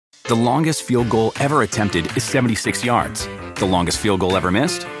The longest field goal ever attempted is 76 yards. The longest field goal ever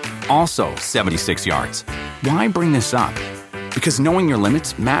missed? Also 76 yards. Why bring this up? Because knowing your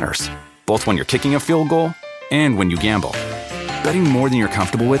limits matters, both when you're kicking a field goal and when you gamble. Betting more than you're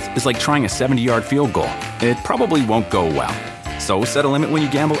comfortable with is like trying a 70-yard field goal. It probably won't go well. So set a limit when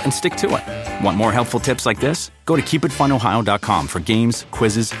you gamble and stick to it. Want more helpful tips like this? Go to keepitfunohio.com for games,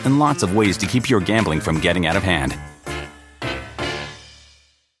 quizzes, and lots of ways to keep your gambling from getting out of hand.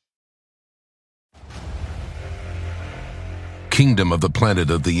 Kingdom of the Planet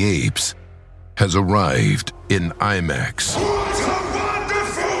of the Apes has arrived in IMAX. What a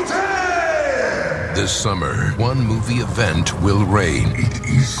wonderful day! This summer, one movie event will reign. It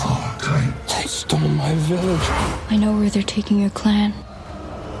is our time. They stole my village. I know where they're taking your clan.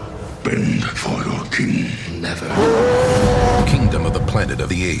 Bend for your king. Never. Kingdom of the Planet of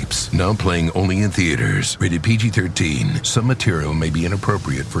the Apes, now playing only in theaters. Rated PG-13. Some material may be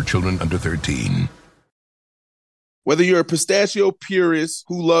inappropriate for children under 13. Whether you're a pistachio purist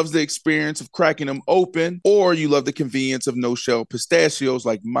who loves the experience of cracking them open, or you love the convenience of no-shell pistachios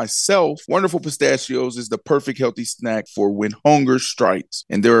like myself, Wonderful Pistachios is the perfect healthy snack for when hunger strikes.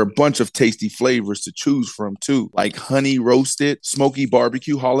 And there are a bunch of tasty flavors to choose from too, like honey roasted, smoky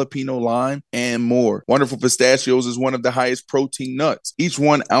barbecue, jalapeno lime, and more. Wonderful Pistachios is one of the highest protein nuts. Each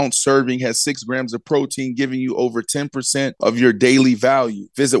 1 ounce serving has 6 grams of protein, giving you over 10% of your daily value.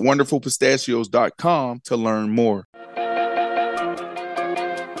 Visit wonderfulpistachios.com to learn more.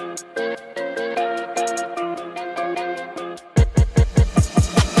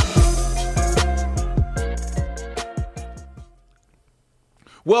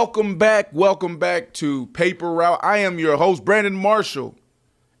 Welcome back to Paper Route. I am your host, Brandon Marshall,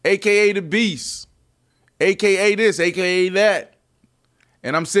 a.k.a. The Beast, a.k.a. this, a.k.a. that.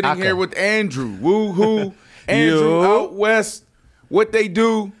 And I'm sitting here with Andrew, woo-hoo, Andrew out west, what they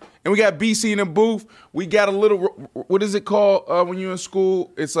do. And we got BC in the booth. We got a little, what is it called when you're in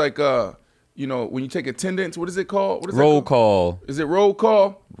school? It's like, when you take attendance, what is it called? What is roll call. Is it roll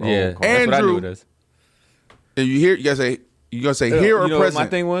call? Yeah, Andrew, that's what I knew it is. And you gonna say here or you know present? What my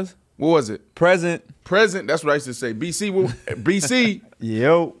thing was? What was it? Present. That's what I used to say. BC.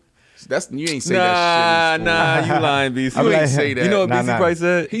 Yo. You ain't say that shit. Nah, you lying, BC. You ain't say that. You know what BC probably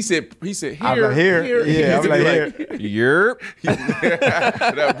said? He said here. I'm like, here. Yeah, I'm like, here. Yerp.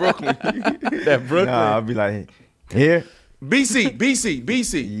 That Brooklyn. Nah, I'll be like, here.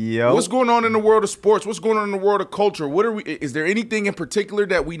 BC. Yo. What's going on in the world of sports? What's going on in the world of culture? Is there anything in particular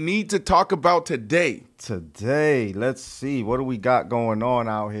that we need to talk about today? Today, let's see. What do we got going on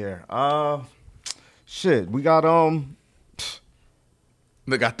out here? We got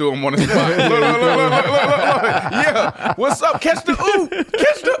Look, I threw him on the spot. Look. Yeah. What's up? Catch the oop.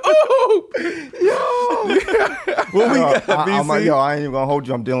 Yo. What we got, BC? I ain't even gonna hold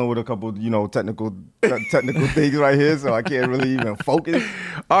you. I'm dealing with a couple, technical things right here, so I can't really even focus.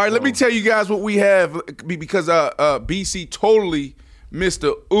 All right, let me tell you guys what we have because BC totally missed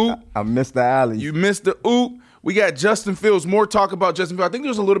the oop. I missed the alley. You missed the oop. We got Justin Fields. More talk about Justin Fields. I think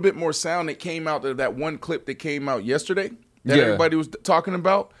there's a little bit more sound that came out of that one clip that came out yesterday that everybody was talking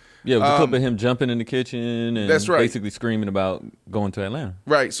about. Yeah, it was a clip of him jumping in the kitchen and that's right. Basically screaming about going to Atlanta.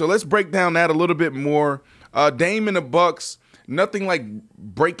 Right. So let's break down that a little bit more. Dame and the Bucks, nothing like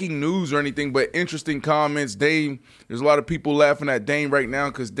breaking news or anything, but interesting comments. Dame, there's a lot of people laughing at Dame right now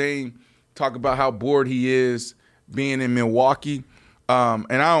because Dame talk about how bored he is being in Milwaukee.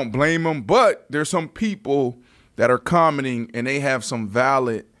 And I don't blame him, but there's some people that are commenting and they have some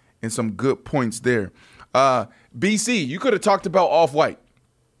valid and some good points there. BC, you could have talked about Off-White.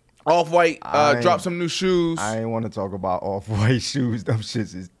 Off-White dropped some new shoes. I ain't want to talk about Off-White shoes. Them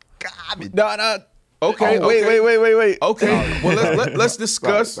shits is garbage. No. Okay. Wait. Okay. Well, let's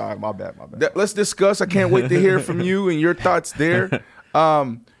discuss. Sorry, my bad. Let's discuss. I can't wait to hear from you and your thoughts there.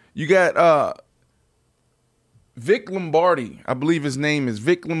 You got Vic Lombardi. I believe his name is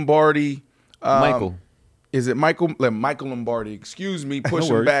Vic Lombardi. Michael. Is it Michael? Michael Lombardi. Excuse me.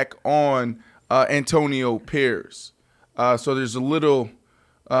 Pushing back on Antonio Pierce. So there's a little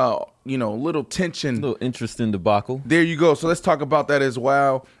tension. A little interesting debacle. There you go. So let's talk about that as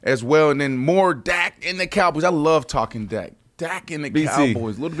well. And then more Dak and the Cowboys. I love talking Dak. Dak and the BC.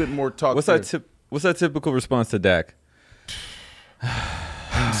 Cowboys. A little bit more talk. What's that typical response to Dak?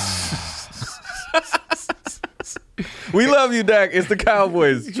 We love you, Dak. It's the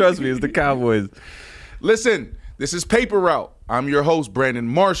Cowboys. Trust me, it's the Cowboys. Listen, this is Paper Route. I'm your host, Brandon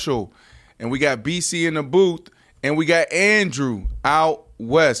Marshall. And we got BC in the booth. And we got Andrew out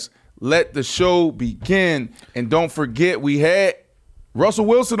west. Let the show begin. And don't forget, we had Russell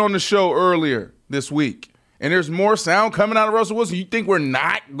Wilson on the show earlier this week. and there's more sound coming out of Russell Wilson, you think we're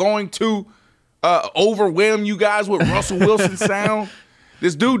not going to overwhelm you guys with Russell Wilson sound?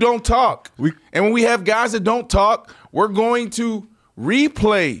 This dude don't talk. And when we have guys that don't talk, we're going to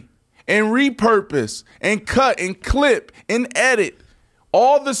replay and repurpose and cut and clip and edit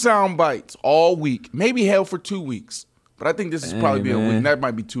all the sound bites all week. Maybe hell for 2 weeks. But I think this is probably be a week. That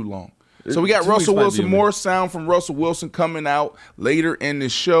might be too long. So we got Russell Wilson, more sound from Russell Wilson coming out later in the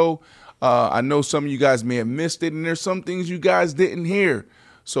show. I know some of you guys may have missed it, and there's some things you guys didn't hear.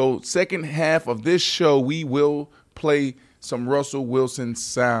 So second half of this show, we will play some Russell Wilson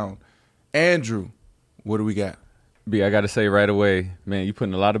sound. Andrew, what do we got? B, I got to say right away, man, you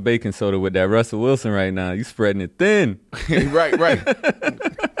putting a lot of baking soda with that Russell Wilson right now. You spreading it thin. Right.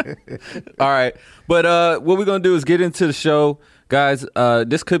 All right. But what we're going to do is get into the show. Guys,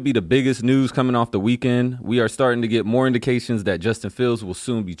 this could be the biggest news coming off the weekend. We are starting to get more indications that Justin Fields will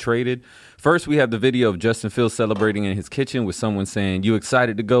soon be traded. First, we have the video of Justin Fields celebrating in his kitchen with someone saying, "You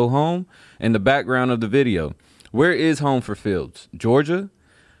excited to go home?" And the background of the video. Where is home for Fields? Georgia?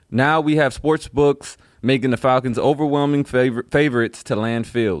 Now we have sports books making the Falcons overwhelming favorites to land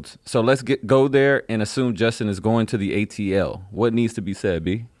Fields. So let's go there and assume Justin is going to the ATL. What needs to be said,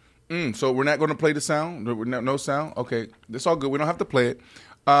 B? So we're not going to play the sound? No sound? Okay, that's all good. We don't have to play it.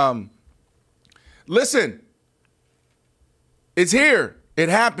 Listen, it's here. It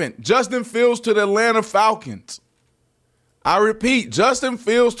happened. Justin Fields to the Atlanta Falcons. I repeat, Justin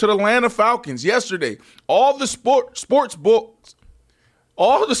Fields to the Atlanta Falcons yesterday. All the sports books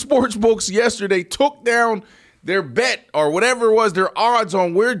yesterday took down their bet or whatever it was, their odds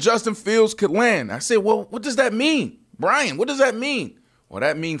on where Justin Fields could land. I said, well, what does that mean? Brian, what does that mean? Well,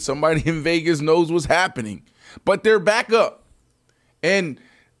 that means somebody in Vegas knows what's happening. But they're back up. And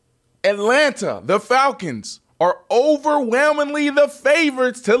Atlanta, the Falcons, are overwhelmingly the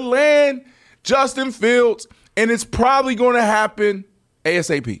favorites to land Justin Fields. And it's probably going to happen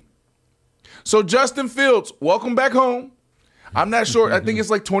ASAP. So Justin Fields, welcome back home. I'm not sure. I think it's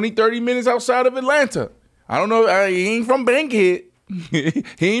like 20, 30 minutes outside of Atlanta. I don't know. He ain't from Bankhead. He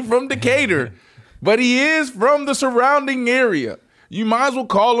ain't from Decatur. But he is from the surrounding area. You might as well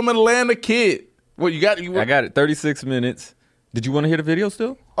call him an Atlanta kid. What you got? I got it. 36 minutes. Did you want to hear the video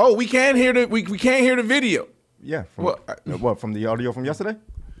still? Oh, we can't hear the video. Yeah. From the audio from yesterday?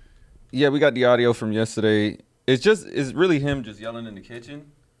 Yeah, we got the audio from yesterday. It's really him just yelling in the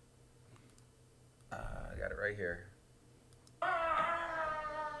kitchen. I got it right here.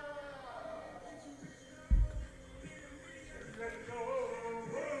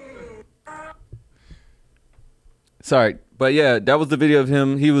 Sorry, but yeah, that was the video of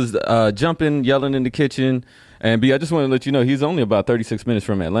him. He was jumping, yelling in the kitchen. And B, I just want to let you know he's only about 36 minutes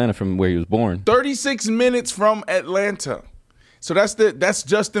from Atlanta, from where he was born. 36 minutes from Atlanta. So that's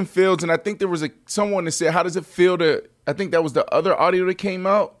Justin Fields, and I think there was someone that said, "How does it feel to?" I think that was the other audio that came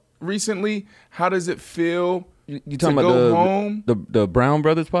out recently. How does it feel you to talking about go home? The Brown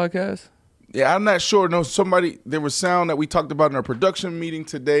Brothers podcast? Yeah, I'm not sure. No, there was sound that we talked about in our production meeting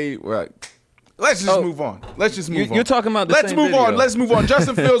today. Right. Let's just move on. You're talking about the Let's same move video. on. Let's move on.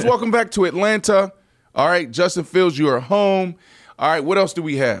 Justin Fields, welcome back to Atlanta. All right, Justin Fields, you are home. All right, what else do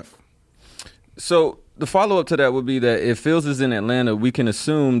we have? So the follow-up to that would be that if Fields is in Atlanta, we can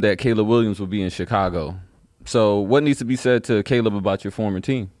assume that Caleb Williams will be in Chicago. So what needs to be said to Caleb about your former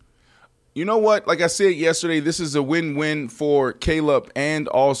team? You know what? Like I said yesterday, this is a win-win for Caleb and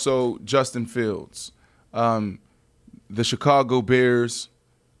also Justin Fields. The Chicago Bears,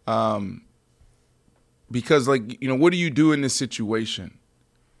 because, what do you do in this situation?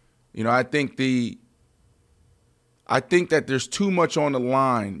 I think that there's too much on the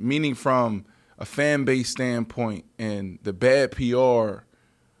line, meaning from a fan base standpoint, and the bad PR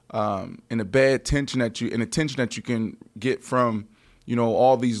and the bad attention that you can get from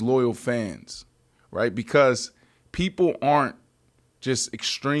all these loyal fans, right? Because people aren't just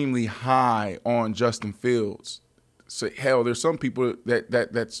extremely high on Justin Fields. So hell, there's some people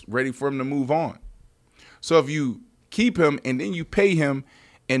that's ready for him to move on. So if you keep him and then you pay him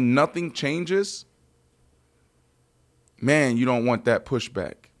and nothing changes, man, you don't want that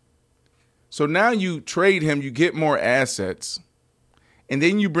pushback. So now you trade him, you get more assets, and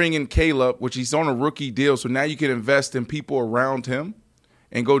then you bring in Caleb, which he's on a rookie deal, so now you can invest in people around him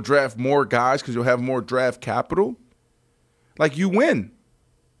and go draft more guys because you'll have more draft capital. Like, you win.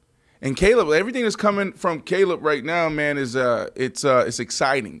 And Caleb, everything that's coming from Caleb right now, man, is it's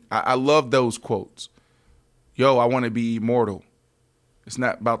exciting. I love those quotes. Yo, I want to be immortal. It's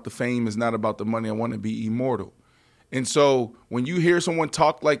not about the fame. It's not about the money. I want to be immortal. And so when you hear someone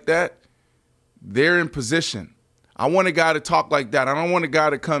talk like that, they're in position. I want a guy to talk like that. I don't want a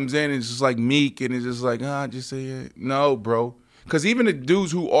guy that comes in and is just like meek and is just like, just say it. No, bro. Because even the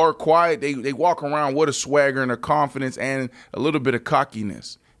dudes who are quiet, they walk around with a swagger and a confidence and a little bit of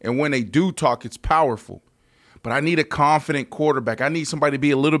cockiness. And when they do talk, it's powerful. But I need a confident quarterback. I need somebody to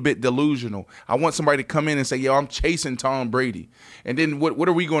be a little bit delusional. I want somebody to come in and say, yo, I'm chasing Tom Brady. And then what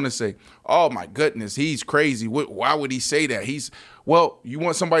are we going to say? Oh, my goodness, he's crazy. Why would he say that? You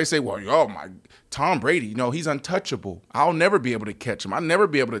want somebody to say, well, Tom Brady, he's untouchable. I'll never be able to catch him. I'll never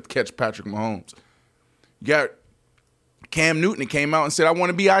be able to catch Patrick Mahomes. You got Cam Newton that came out and said, I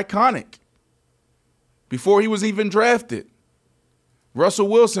want to be iconic before he was even drafted. Russell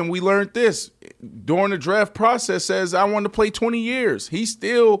Wilson, we learned this during the draft process, says, I want to play 20 years. He's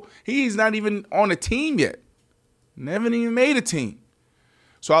not even on a team yet. Never even made a team.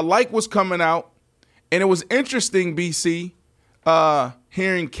 So I like what's coming out. And it was interesting, BC,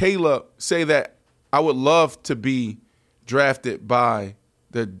 hearing Caleb say that I would love to be drafted by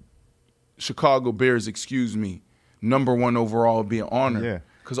the Chicago Bears, number 1 overall would be an honor. Yeah.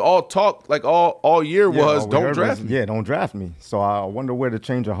 Because all talk, all year was, don't draft me. Yeah, don't draft me. So I wonder where the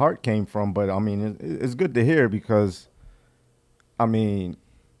change of heart came from. But, I mean, it's good to hear because, I mean,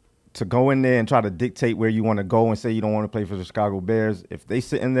 to go in there and try to dictate where you want to go and say you don't want to play for the Chicago Bears, if they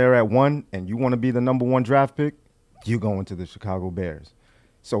sit in there at 1 and you want to be the number 1 draft pick, you go into the Chicago Bears.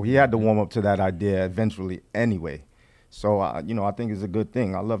 So he had to warm up to that idea eventually anyway. So, I think it's a good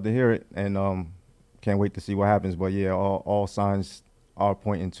thing. I love to hear it and can't wait to see what happens. But, yeah, all signs are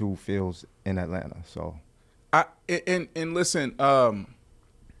pointing to Fields in Atlanta. So, listen,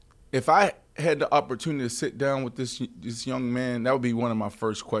 if I had the opportunity to sit down with this young man, that would be one of my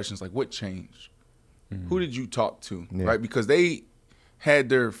first questions. Like, what changed? Mm-hmm. Who did you talk to? Yeah. Right, because they had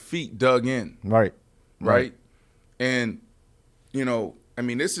their feet dug in. Right. And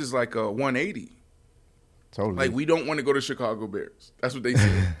this is like a 180. Totally. Like, we don't want to go to Chicago Bears. That's what they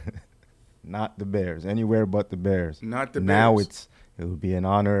said. Not the Bears. Anywhere but the Bears. Not the Bears. Now it would be an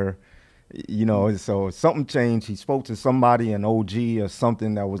honor, so something changed. He spoke to somebody, an OG or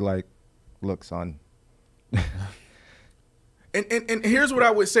something that was like, look, son. and here's what I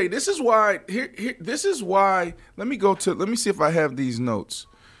would say. This is why, let me see if I have these notes.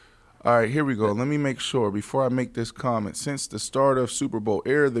 All right, here we go. Let me make sure before I make this comment. Since the start of Super Bowl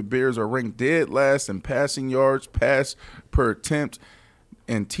era, the Bears are ranked dead last in passing yards, pass per attempt,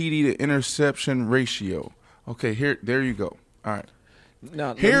 and TD to interception ratio. Okay, there you go. All right.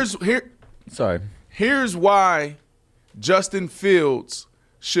 Now, Here's why Justin Fields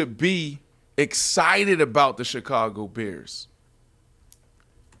should be excited about the Chicago Bears.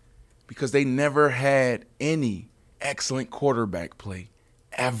 Because they never had any excellent quarterback play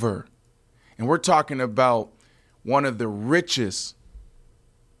ever. And we're talking about one of the richest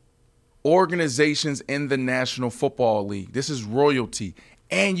organizations in the National Football League. This is royalty.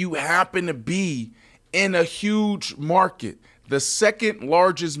 And you happen to be in a huge market, the second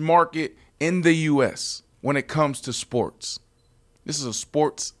largest market in the U.S. when it comes to sports. This is a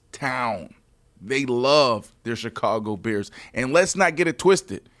sports town. They love their Chicago Bears. And let's not get it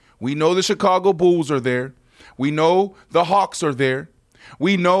twisted. We know the Chicago Bulls are there. We know the Hawks are there.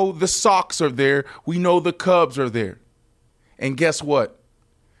 We know the Sox are there. We know the Cubs are there. And guess what?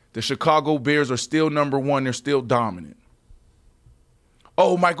 The Chicago Bears are still number 1. They're still dominant.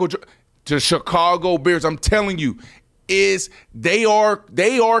 Oh, the Chicago Bears, I'm telling you, they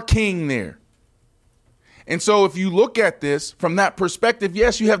are king there. And so if you look at this from that perspective,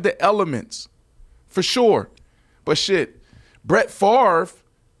 yes, you have the elements for sure. But shit, Brett Favre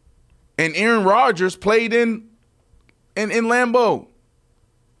and Aaron Rodgers played in Lambeau.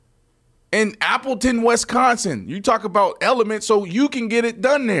 In Appleton, Wisconsin. You talk about elements, so you can get it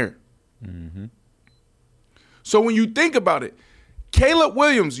done there. Mm-hmm. So when you think about it, Caleb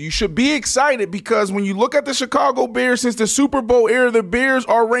Williams, you should be excited because when you look at the Chicago Bears since the Super Bowl era, the Bears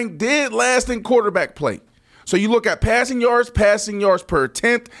are ranked dead last in quarterback play. So you look at passing yards per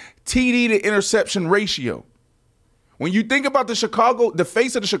attempt, TD to interception ratio. When you think about the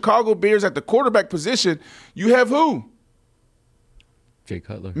face of the Chicago Bears at the quarterback position, you have who? Jay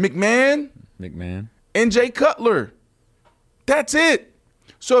Cutler. McMahon. And Jay Cutler. That's it.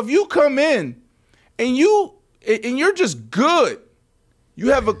 So if you come in and you're just good,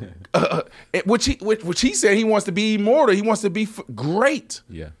 you have which he said he wants to be immortal. He wants to be great.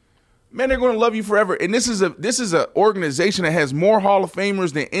 Yeah. Man, they're going to love you forever. And this is a organization that has more Hall of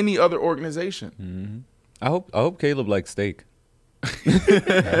Famers than any other organization. Mm-hmm. I hope Caleb likes steak.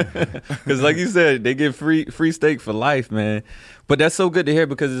 Because like you said, they get free steak for life, man. But that's so good to hear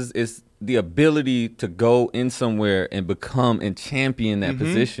because it's the ability to go in somewhere and become and champion that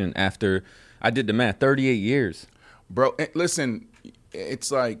position after, I did the math, 38 years. Bro, listen,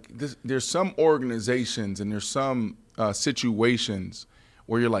 it's like there's some organizations and there's some situations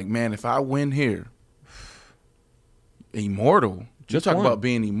where you're like, man, if I win here, immortal. Just you talk one. about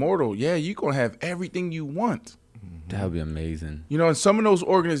being immortal. Yeah, you're going to have everything you want. That would be amazing. You know, in some of those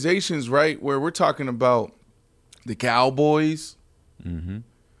organizations, right, where we're talking about the Cowboys, you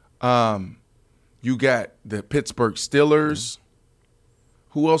got the Pittsburgh Steelers.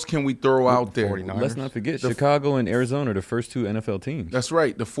 Who else can we throw out there? 49ers. Let's not forget Chicago and Arizona, the first two NFL teams. That's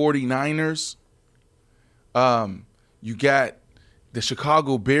right. The 49ers. You got the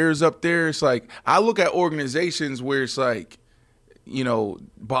Chicago Bears up there. It's like, I look at organizations where it's like, you know,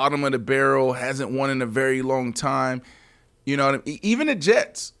 bottom of the barrel, hasn't won in a very long time. You know what I mean? Even the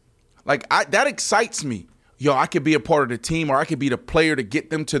Jets. Like, that excites me. Yo, I could be a part of the team, or I could be the player to get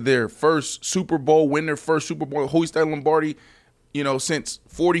them to their first Super Bowl, win their first Super Bowl, hoist that Lombardi, you know, since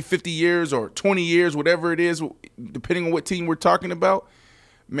 40, 50 years or 20 years, whatever it is, depending on what team we're talking about.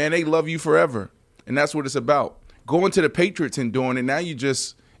 Man, they love you forever. And that's what it's about. Going to the Patriots and doing it, now you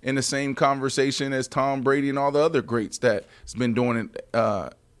just in the same conversation as Tom Brady and all the other greats that's been doing it,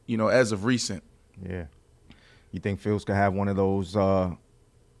 you know, as of recent. Yeah. You think Fields could have one of those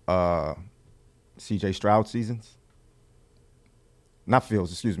C.J. Stroud seasons? Not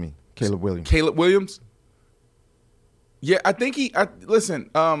Fields, excuse me. Caleb Williams. Caleb Williams? Yeah, I think listen,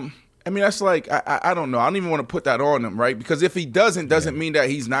 I mean, that's like, I don't know. I don't even want to put that on him, right? Because if he doesn't mean that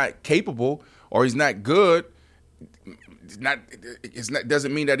he's not capable or he's not good.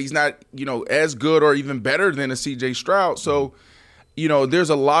 Doesn't mean that he's not, you know, as good or even better than a C.J. Stroud. So, you know, there's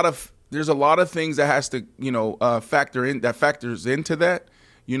a lot of things that has to, you know, factors into that.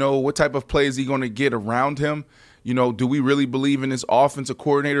 You know, what type of play is he going to get around him? You know, do we really believe in this offensive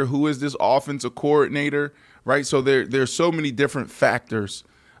coordinator? Who is this offensive coordinator? Right. So there's so many different factors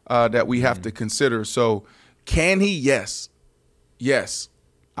that we have to consider. So can he? Yes.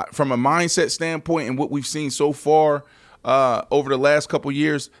 From a mindset standpoint and what we've seen so far over the last couple of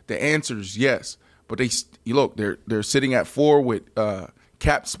years, the answer is yes. But they're sitting at 4 with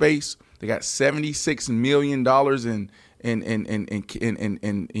cap space. They got $76 million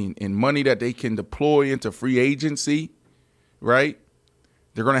in money that they can deploy into free agency, right?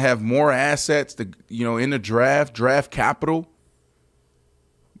 They're going to have more assets, in the draft capital.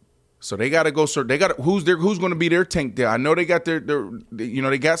 So they got to go. So they got who's going to be their tank there? I know they got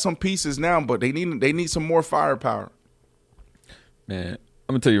they got some pieces now, but they need some more firepower. Man,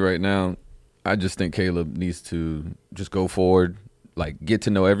 I'm gonna tell you right now, I just think Caleb needs to just go forward, like get to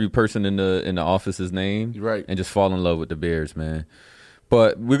know every person in the office's name, right, and just fall in love with the Bears, man.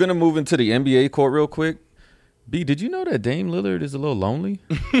 But we're gonna move into the NBA court real quick. B, did you know that Dame Lillard is a little lonely?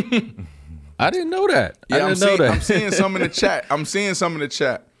 I didn't know that. Yeah, I'm seeing some in the chat.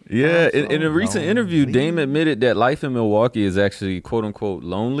 Yeah, in a recent interview, Dame admitted that life in Milwaukee is actually quote-unquote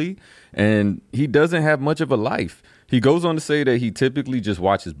lonely, and he doesn't have much of a life. He goes on to say that he typically just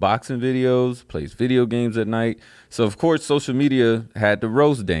watches boxing videos, plays video games at night. So, of course, social media had to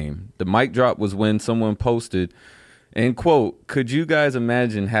roast Dame. The mic drop was when someone posted, and quote, "Could you guys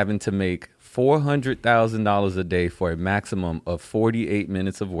imagine having to make $400,000 a day for a maximum of 48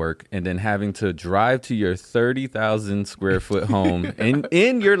 minutes of work and then having to drive to your 30,000 square foot home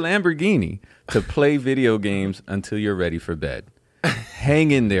in your Lamborghini to play video games until you're ready for bed?"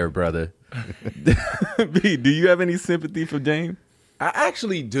 Hang in there, brother. B, do you have any sympathy for Dame? I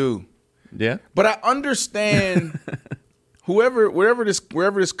actually do. Yeah. But I understand wherever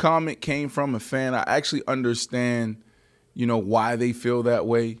this comment came from, a fan, I actually understand, why they feel that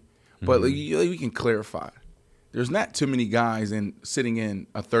way. But we can clarify. There's not too many guys sitting in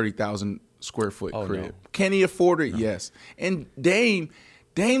a 30,000 square foot crib. No. Can he afford it? No. Yes. And Dame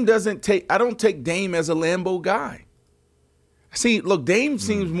doesn't take. I don't take Dame as a Lambo guy. See, look, Dame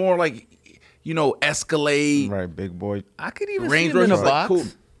seems more like, Escalade. Right, big boy. I could even see him in a box. Cool.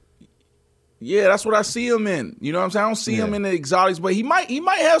 Yeah, that's what I see him in. You know what I'm saying? I don't see him in the exotics, but he might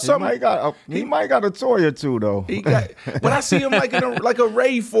have something. He might got a toy or two though. But I see him like in a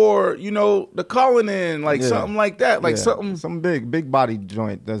Ray for the Cullinan, something like that, something some big body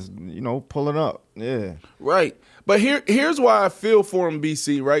joint that's pulling up. Yeah, right. But here's why I feel for him,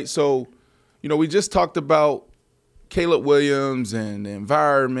 BC. Right, so we just talked about Caleb Williams and the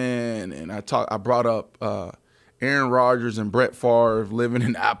environment, and I brought up Aaron Rodgers and Brett Favre living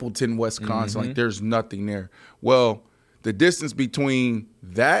in Appleton, Wisconsin. Like, there's nothing there. Well, the distance between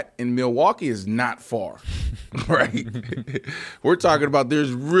that and Milwaukee is not far, right? We're talking about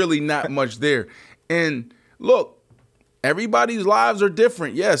there's really not much there. And look, everybody's lives are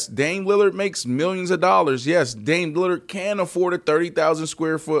different. Yes, Dame Lillard makes millions of dollars. Yes, Dame Lillard can afford a 30,000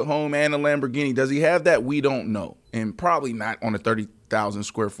 square foot home and a Lamborghini. Does he have that? We don't know, and probably not on a 30,000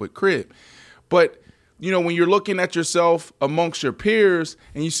 square foot crib. But, you know, when you're looking at yourself amongst your peers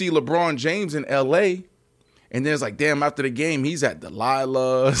and you see LeBron James in L.A., and then it's like, damn, after the game, he's at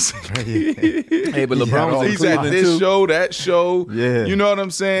Delilah's. Hey, but LeBron was in he's at Cleveland this too. show, that show. Yeah. You know what I'm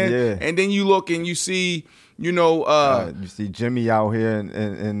saying? Yeah. And then you look and you see, you know. You see Jimmy out here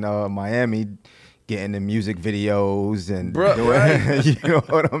in Miami getting the music videos and right. you know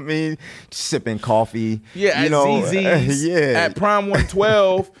what I mean? Sipping coffee. Yeah, you at know, ZZ's, at Prime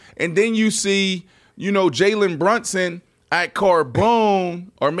 112. And then you see, you know, Jalen Brunson at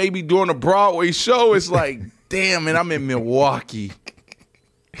Carbone or maybe doing a Broadway show. It's like, damn, man, I'm in Milwaukee.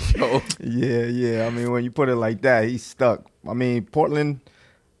 Yo. Yeah. I mean, when you put it like that, he's stuck. I mean,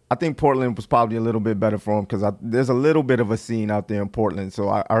 I think Portland was probably a little bit better for him because there's a little bit of a scene out there in Portland. So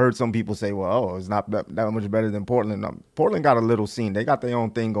I heard some people say, well, it's not that much better than Portland. Portland got a little scene. They got their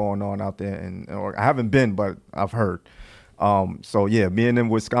own thing going on out there. Or I haven't been, but I've heard. So, yeah, being in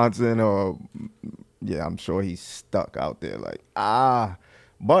Wisconsin, I'm sure he's stuck out there.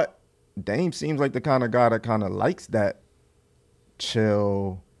 But Dame seems like the kind of guy that kind of likes that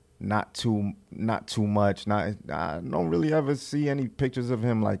chill, not too much. I don't really ever see any pictures of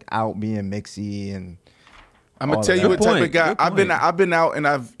him like out being mixy and. I'm gonna tell you what type of guy I've been out and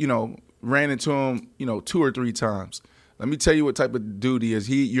I've ran into him 2 or 3 times. Let me tell you what type of dude he is.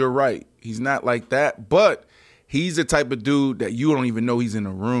 You're right. He's not like that, but he's the type of dude that you don't even know he's in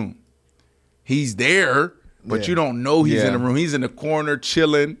a room. He's there, but you don't know he's in the room. He's in the corner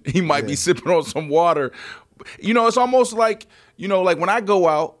chilling. He might be sipping on some water. You know, it's almost like, like when I go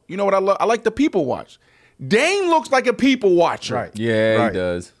out, you know what I love? I like to people watch. Dame looks like a people watcher. Right. Yeah, he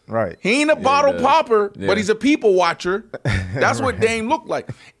does. Right. He ain't a bottle popper, but he's a people watcher. That's what Dame looked like.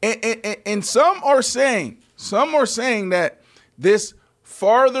 And some are saying that this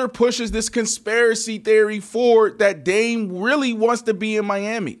farther pushes this conspiracy theory forward that Dame really wants to be in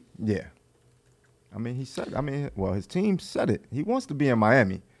Miami. Yeah. I mean, his team said it. He wants to be in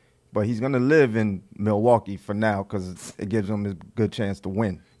Miami, but he's going to live in Milwaukee for now because it gives him a good chance to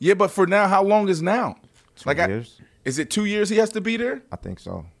win. Yeah, but for now, how long is now? 2 years. Is it 2 years he has to be there? I think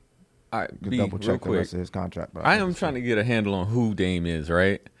so. All right, double check the rest of his contract. I am trying to get a handle on who Dame is,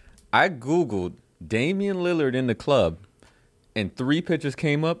 right? I Googled Damian Lillard in the club, and 3 pictures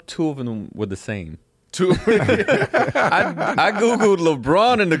came up. 2 of them were the same. I Googled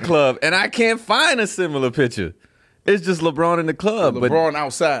LeBron in the club, and I can't find a similar picture. It's just LeBron in the club. LeBron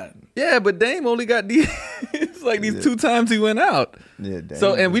outside. Yeah, but Dame only got these. It's like these 2 times he went out. Yeah, Dame.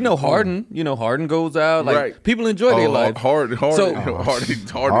 So, and we know Harden. Harden goes out. Like people enjoy their life. Harden.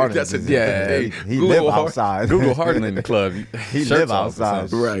 That's a he live outside. Google Harden in the club. He live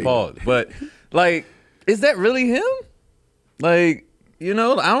outside. Right. Pause. But like, is that really him? Like, I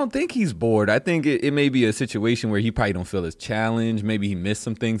don't think he's bored. I think it may be a situation where he probably don't feel as challenged. Maybe he missed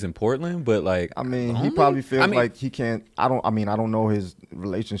some things in Portland, but like, he probably feels like he can't. I don't know his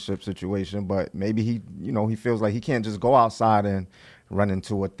relationship situation, but maybe he feels like he can't just go outside and run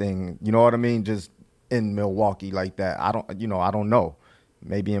into a thing. You know what I mean? Just in Milwaukee like that. I don't know.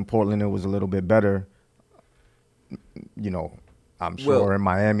 Maybe in Portland it was a little bit better. I'm sure in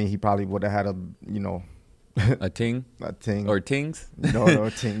Miami he probably would have had a ting or tings. No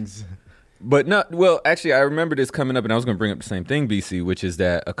tings. But no, well, actually, I remember this coming up, and I was going to bring up the same thing, BC, which is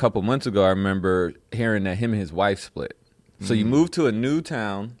that a couple months ago, I remember hearing that him and his wife split. So you moved to a new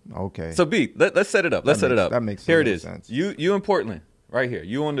town. Okay. So B, let's set it up. That makes here it is. Sense. You in Portland, right here.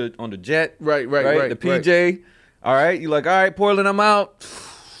 You on the jet, right. The PJ. Right. All right. You like, all right, Portland, I'm out.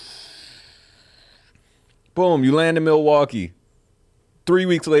 Boom, you land in Milwaukee. 3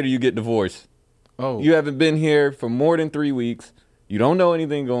 weeks later, you get divorced. Oh. You haven't been here for more than 3 weeks. You don't know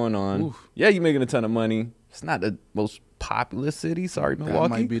anything going on. Oof. Yeah, you're making a ton of money. It's not the most populous city. Sorry, Milwaukee. That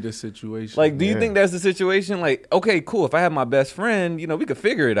might be the situation. Like, do you think that's the situation? Like, okay, cool. If I have my best friend, we could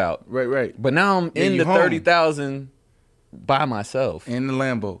figure it out. Right. But now I'm in the 30,000 by myself. In the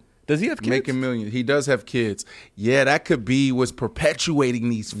Lambo. Does he have kids? Making millions. He does have kids. Yeah, that could be what's perpetuating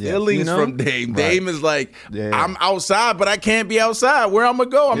these feelings from Dame. Right. Dame is like, I'm outside, but I can't be outside. Where I'm going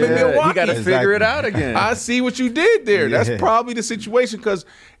to go? I'm in Milwaukee. You got to figure it out again. I see what you did there. Yeah. That's probably the situation because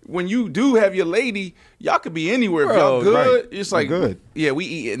when you do have your lady, y'all could be anywhere. If y'all good, it's like, good. Yeah, we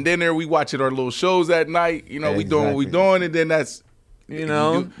eat and dinner. We watching our little shows at night. We doing what we doing, and then that's.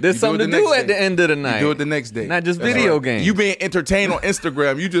 There's something to do at the end of the night. You do it the next day. Not just video games. You being entertained on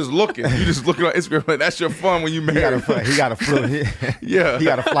Instagram. You just looking. You just looking on Instagram. Like, that's your fun when you married. He got to fly. Yeah. He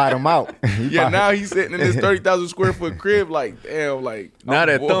got to fly them out. Now he's sitting in this 30,000 square foot crib. Like, damn. Like now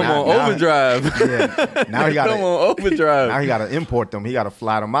that thumb on overdrive. Yeah. Now he got thumb on overdrive. Now he got to import them. He got to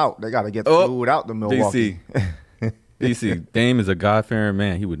fly them out. They got to get food out to Milwaukee. DC. DC, Dame is a God-fearing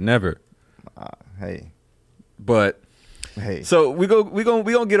man. He would never. Hey. But hey. So we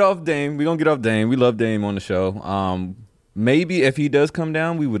gonna get off Dame. We love Dame on the show. Maybe if he does come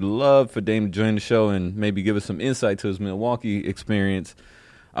down, we would love for Dame to join the show and maybe give us some insight to his Milwaukee experience.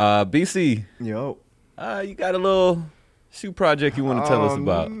 BC, yo, you got a little shoe project you want to tell us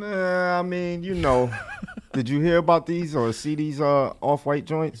about? I mean, did you hear about these or see these off-white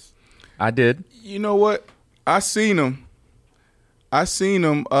joints? I did. You know what? I seen them.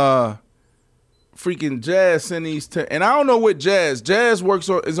 Freaking Jazz send these to, and I don't know what Jazz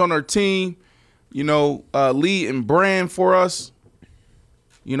is on her team. Lead and brand for us.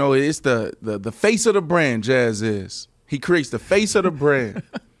 It's the face of the brand. Jazz is. He creates the face of the brand.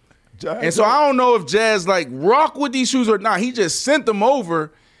 And so I don't know if Jazz rock with these shoes or not. He just sent them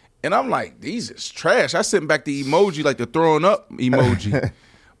over, and I'm like, these is trash. I sent back the emoji, the throwing up emoji.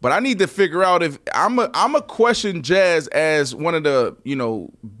 But I need to figure out if I'm a question Jazz as one of the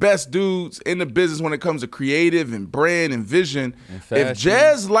best dudes in the business when it comes to creative and brand and vision. If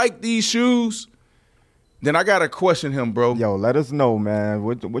Jazz like these shoes, then I gotta question him, bro. Yo, let us know, man.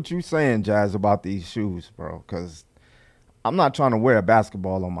 What you saying, Jazz, about these shoes, bro? Because I'm not trying to wear a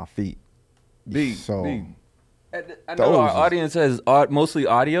basketball on my feet. I know our audience has mostly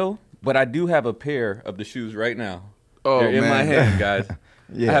audio, but I do have a pair of the shoes right now. Oh, they're in my hand, guys.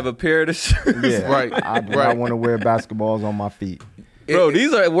 Yeah. I have a pair of the shoes. Yeah, right. I do not want to wear basketballs on my feet. Bro,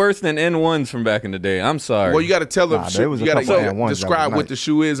 these are worse than N1s from back in the day. I'm sorry. Well, you got to tell them. You got to describe what the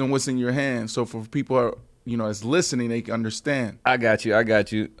shoe is and what's in your hand. So for people that's listening, they can understand. I got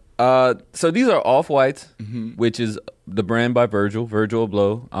you. So these are off-whites, which is the brand by Virgil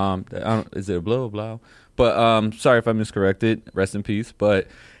Abloh. Is it Abloh or Blau? But sorry if I miscorrected. Rest in peace. But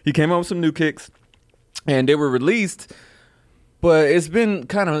he came out with some new kicks, and they were released. But it's been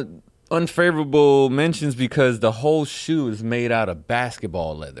kind of unfavorable mentions because the whole shoe is made out of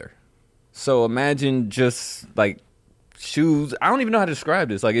basketball leather. So imagine just shoes. I don't even know how to describe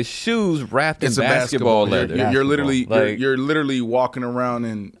this. It's shoes wrapped in basketball leather. You're literally walking around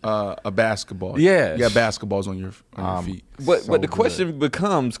in a basketball. Yeah, you got basketballs on your feet. But the question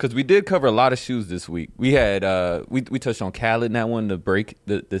becomes, because we did cover a lot of shoes this week. We had we touched on Khaled, that one to break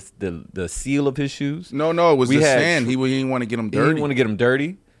the seal of his shoes. No, it was the sand. He didn't want to get them dirty. He didn't want to get them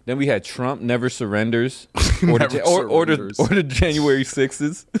dirty. Then we had Trump never surrenders, or the January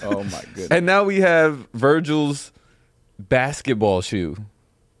 6s. Oh my goodness! And now we have Virgil's basketball shoe.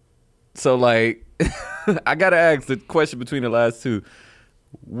 So I gotta ask the question between the last two.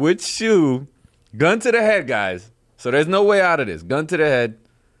 Which shoe, gun to the head, guys, so there's no way out of this, gun to the head,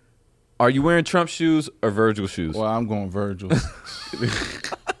 are you wearing Trump shoes or Virgil shoes? Well, I'm going Virgil.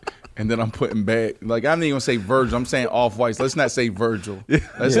 And then I'm putting back, I'm not even gonna say Virgil, I'm saying off-whites. Let's not say Virgil.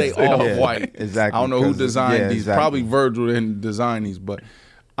 Let's say off-white. Exactly. I don't know who designed these. Exactly. Probably Virgil didn't design these, but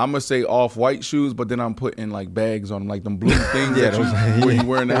I'm gonna say off-white shoes, but then I'm putting bags on them, them blue things when you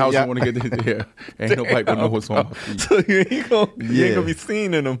wear in the house. You want to get there. Ain't nobody gonna know what's on my feet. So you ain't gonna be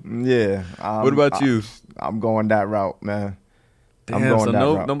seen in them. Yeah. What about you? I'm going that route, man. Damn, I'm going that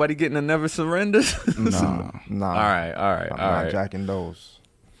route. Nobody getting a never surrenders? Nah. All right. I'm not jacking those.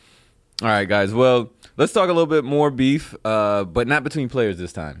 All right, guys. Well, let's talk a little bit more beef, but not between players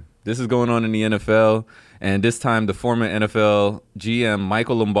this time. This is going on in the NFL, and this time the former NFL GM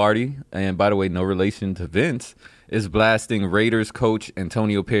Michael Lombardi, and by the way, no relation to Vince, is blasting Raiders coach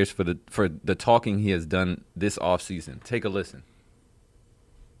Antonio Pierce for the talking he has done this offseason. Take a listen.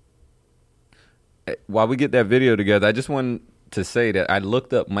 While we get that video together, I just want to say that I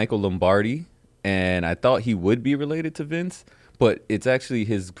looked up Michael Lombardi, and I thought he would be related to Vince, but it's actually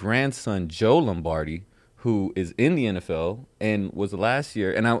his grandson, Joe Lombardi, who is in the NFL and was last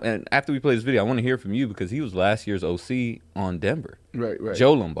year. And after we play this video, I want to hear from you because he was last year's OC on Denver. Right.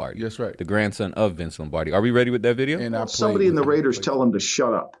 Joe Lombardi. That's right. The grandson of Vince Lombardi. Are we ready with that video? And somebody in the Raiders tell him to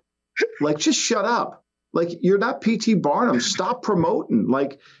shut up. Just shut up. You're not P.T. Barnum. Stop promoting.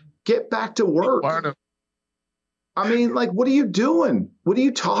 Get back to work. Barnum. I mean, what are you doing? What are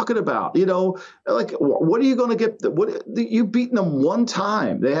you talking about? What are you going to get? You beaten them one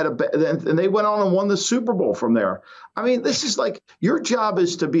time. They had and they went on and won the Super Bowl from there. I mean, this is your job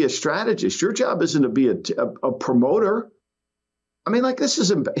is to be a strategist. Your job isn't to be a promoter. I mean,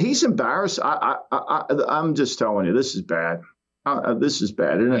 he's embarrassed. I'm just telling you, this is bad. This is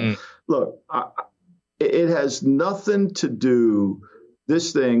bad. And look, it has nothing to do.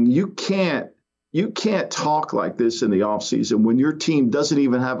 This thing, you can't talk like this in the offseason when your team doesn't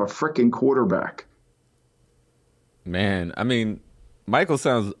even have a freaking quarterback. Man, I mean, Michael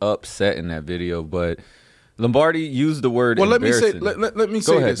sounds upset in that video, but Lombardi used the word embarrassing. Let me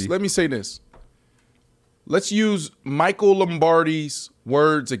say this. let's use Michael Lombardi's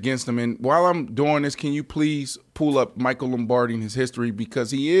words against him. And while I'm doing this, can you please pull up Michael Lombardi and his history,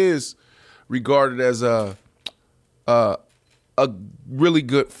 because he is regarded as a really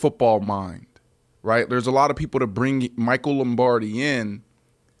good football mind, right? There's a lot of people to bring Michael Lombardi in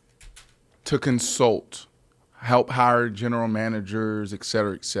to consult, help hire general managers, et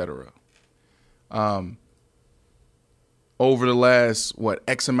cetera, et cetera. Over the last,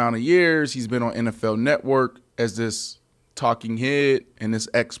 X amount of years, he's been on NFL Network as this talking head and this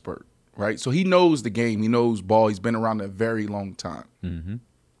expert, right? So he knows the game. He knows ball. He's been around a very long time. Mm-hmm.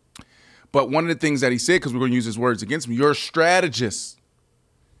 But one of the things that he said, because we're going to use his words against him, you're a strategist.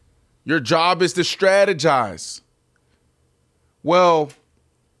 Your job is to strategize. Well,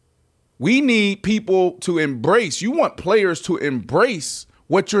 we need people to embrace. You want players to embrace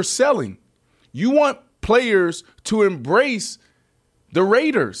what you're selling. You want players to embrace the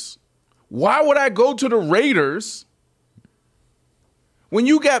Raiders. Why would I go to the Raiders when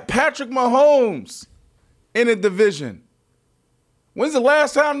you got Patrick Mahomes in a division? When's the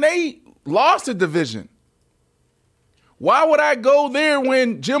last time they lost a division? Why would I go there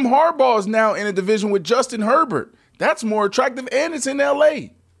when Jim Harbaugh is now in a division with Justin Herbert? That's more attractive, and it's in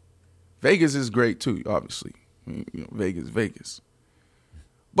L.A. Vegas is great too, obviously. Vegas.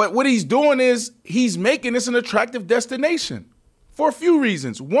 But what he's doing is he's making this an attractive destination for a few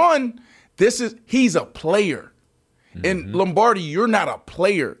reasons. One, he's a player. Mm-hmm. And Lombardi, you're not a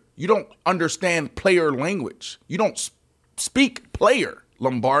player. You don't understand player language. You don't speak player,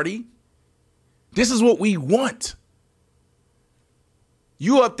 Lombardi. This is what we want.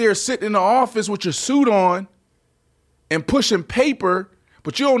 You up there sitting in the office with your suit on and pushing paper,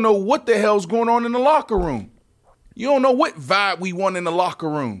 but you don't know what the hell's going on in the locker room. You don't know what vibe we want in the locker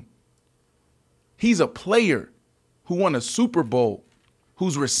room. He's a player who won a Super Bowl,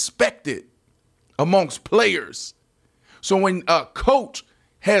 who's respected amongst players. So when a coach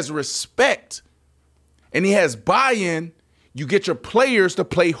has respect and he has buy-in, you get your players to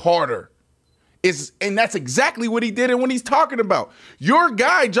play harder. And that's exactly what he did and what he's talking about. Your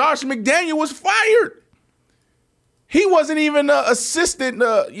guy, Josh McDaniel, was fired. He wasn't even an assistant,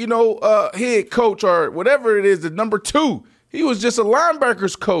 head coach or whatever it is, the number 2. He was just a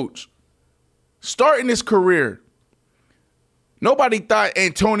linebackers coach starting his career. Nobody thought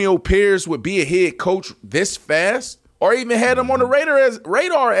Antonio Pierce would be a head coach this fast or even had him on the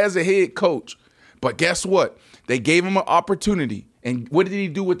radar as a head coach. But guess what? They gave him an opportunity. And what did he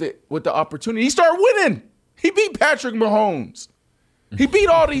do with the opportunity? He started winning. He beat Patrick Mahomes. He beat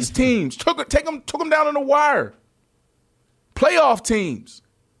all these teams, took them down on the wire. Playoff teams.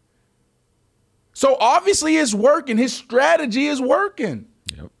 So obviously it's working. His strategy is working.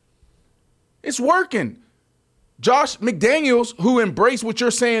 Yep. It's working. Josh McDaniels, who embraced what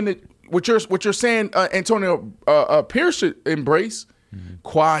you're saying, Antonio Pierce should embrace. Mm-hmm.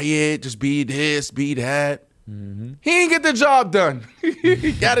 Quiet, just be this, be that. Mm-hmm. He ain't get the job done.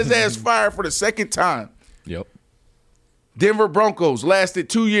 He got his ass fired for the second time. Yep. Denver Broncos lasted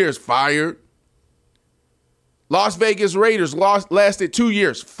 2 years, fired. Las Vegas Raiders lasted 2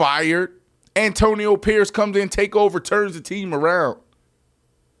 years, fired. Antonio Pierce comes in, take over, turns the team around.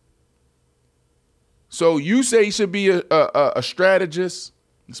 So you say he should be a strategist.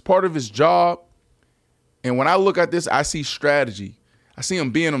 It's part of his job. And when I look at this, I see strategy. I see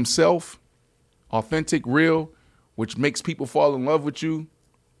him being himself, authentic, real, which makes people fall in love with you.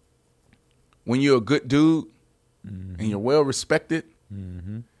 When you're a good dude and you're well respected,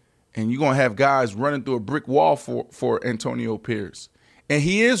 and you're going to have guys running through a brick wall for Antonio Pierce. And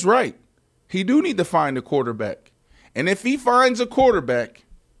he is right. He do need to find a quarterback. And if he finds a quarterback,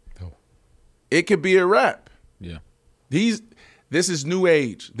 it could be a wrap. Yeah. This is new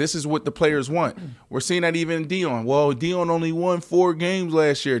age. This is what the players want. We're seeing that even in Dion. Well, Dion only won 4 games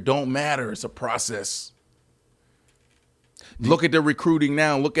last year. Don't matter. It's a process. Look at the recruiting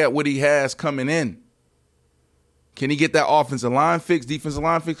now. Look at what he has coming in. Can he get that offensive line fixed, defensive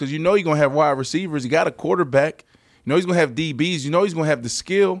line fixed? Because you know you're going to have wide receivers. He got a quarterback. You know he's going to have DBs. You know he's going to have the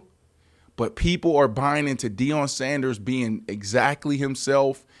skill. But people are buying into Deion Sanders being exactly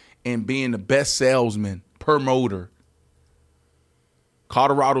himself and being the best salesman, promoter.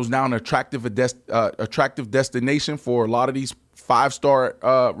 Colorado's now an attractive destination for a lot of these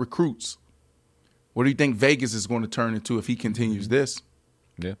 5-star recruits. What do you think Vegas is going to turn into if he continues this?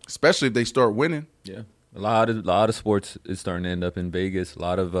 Yeah, especially if they start winning. Yeah, a lot of sports is starting to end up in Vegas. A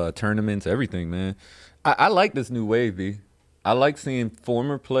lot of tournaments, everything, man. I like this new wave, B. I like seeing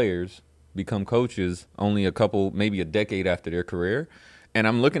former players become coaches only maybe a decade after their career. And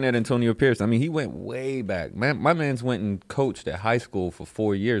I'm looking at Antonio Pierce. I mean, he went way back. Man, my man's went and coached at high school for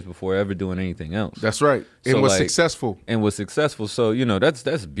 4 years before ever doing anything else. That's right. So, and was successful. So,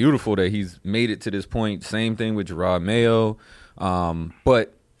 that's beautiful that he's made it to this point. Same thing with Gerard Mayo.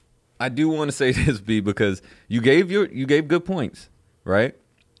 But I do want to say this, B, because you gave good points, right?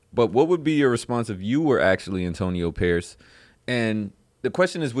 But what would be your response if you were actually Antonio Pierce? And the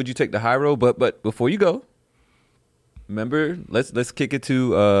question is, would you take the high road? But before you go, remember, let's kick it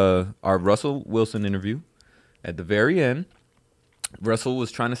to our Russell Wilson interview. At the very end, Russell was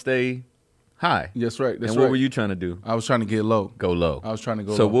trying to stay high. That's right. And what were you trying to do? I was trying to get low. Go low. I was trying to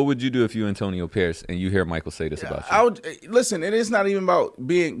go low. So what would you do if you Antonio Pierce and you hear Michael say this about you? Listen, it is not even about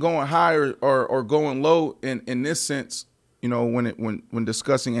going high or going low in this sense. When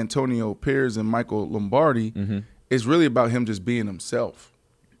discussing Antonio Pierce and Michael Lombardi, it's really about him just being himself.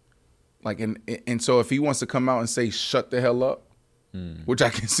 Like, and so if he wants to come out and say, shut the hell up, which I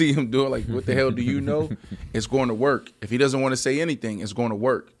can see him doing, like, what the hell do you know? It's going to work. If he doesn't want to say anything, it's going to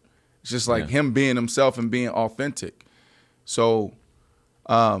work. It's just like him being himself and being authentic. So,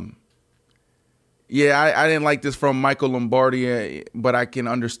 I didn't like this from Michael Lombardi, but I can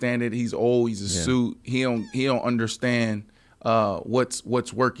understand it. He's old. He's a suit. He don't understand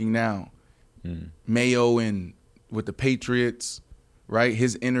what's working now. Mayo and with the Patriots, right?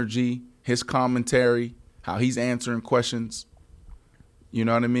 His energy, his commentary, how he's answering questions. You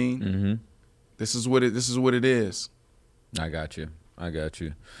know what I mean? Mm-hmm. This is what it is. I got you.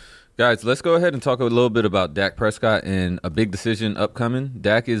 Guys, let's go ahead and talk a little bit about Dak Prescott and a big decision upcoming.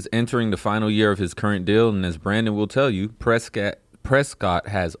 Dak is entering the final year of his current deal, and as Brandon will tell you, Prescott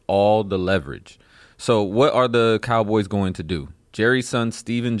has all the leverage. So what are the Cowboys going to do? Jerry's son,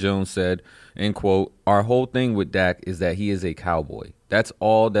 Stephen Jones, said, end quote, "Our whole thing with Dak is that he is a Cowboy. That's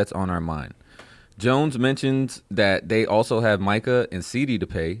all that's on our mind." Jones mentions that they also have Micah and CeeDee to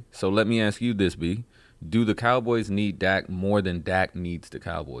pay. So let me ask you this, B. Do the Cowboys need Dak more than Dak needs the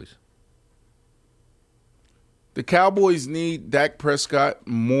Cowboys? The Cowboys need Dak Prescott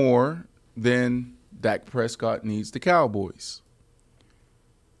more than Dak Prescott needs the Cowboys.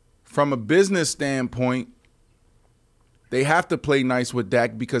 From a business standpoint, they have to play nice with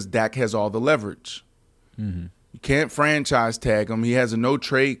Dak because Dak has all the leverage. Mm-hmm. You can't franchise tag him. He has a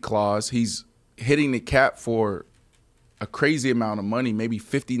no-trade clause. He's hitting the cap for a crazy amount of money, maybe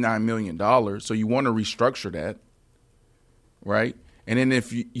 $59 million. So you want to restructure that, right? And then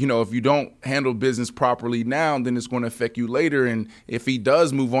if you don't handle business properly now, then it's going to affect you later. And if he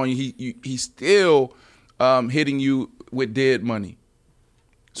does move on, he's still hitting you with dead money.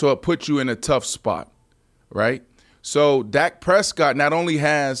 So it puts you in a tough spot, right? So Dak Prescott not only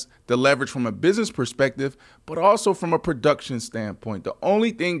has the leverage from a business perspective, but also from a production standpoint. The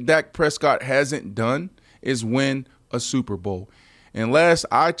only thing Dak Prescott hasn't done is win a Super Bowl. And last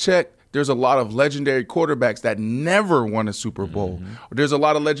I checked, there's a lot of legendary quarterbacks that never won a Super Bowl. Mm-hmm. There's a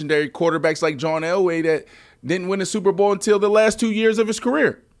lot of legendary quarterbacks like John Elway that didn't win a Super Bowl until the last 2 years of his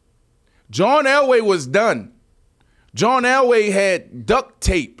career. John Elway was done. John Elway had duct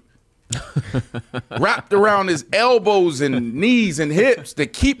tape wrapped around his elbows and knees and hips to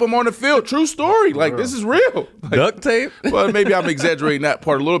keep him on the field. True story. Like, this is real. Like, duct tape? Well, maybe I'm exaggerating that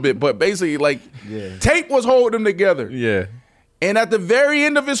part a little bit, but basically, tape was holding them together. Yeah. And at the very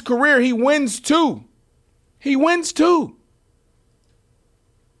end of his career, he wins two.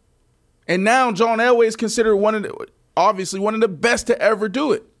 And now John Elway is considered obviously one of the best to ever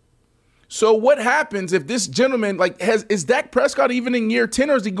do it. So what happens if this gentleman, is Dak Prescott even in year 10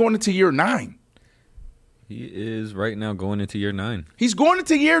 or is he going into year 9? He is right now going into year 9. He's going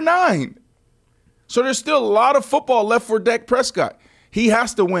into year 9. So there's still a lot of football left for Dak Prescott. He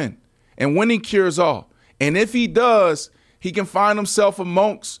has to win, and winning cures all. And if he does, he can find himself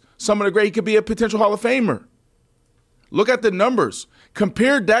amongst some of the great. He could be a potential Hall of Famer. Look at the numbers.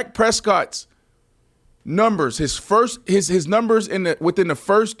 Compare Dak Prescott's numbers, his numbers within the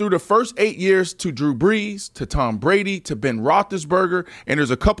first 8 years to Drew Brees, to Tom Brady, to Ben Roethlisberger, and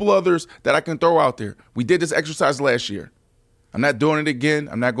there's a couple others that I can throw out there. We did this exercise last year. I'm not doing it again.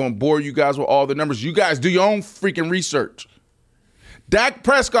 I'm not going to bore you guys with all the numbers. You guys do your own freaking research. Dak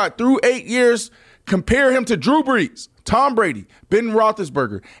Prescott through 8 years, compare him to Drew Brees, Tom Brady, Ben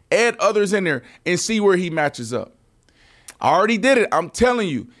Roethlisberger, add others in there and see where he matches up. I already did it. I'm telling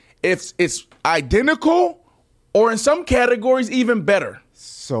you, if it's identical or in some categories even better.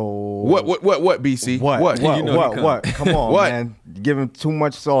 So what BC? What? Come on, man. You're giving too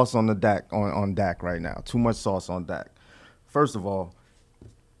much sauce on the Dak on Dak right now. Too much sauce on Dak. First of all,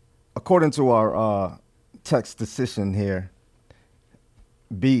 according to our text decision here,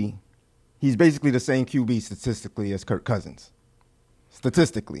 B, he's basically the same QB statistically as Kirk Cousins.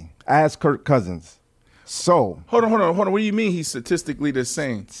 statistically, as Kirk Cousins. So hold on. What do you mean he's statistically the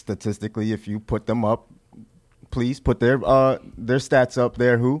same? Statistically, if you put them up, please put their stats up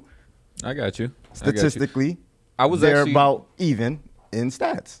there. Who? I got you. Statistically, they're actually about even in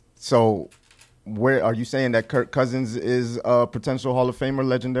stats. So, where are you saying that Kirk Cousins is a potential Hall of Famer,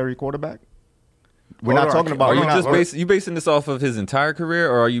 legendary quarterback? We're not talking about. Are you basing this off of his entire career,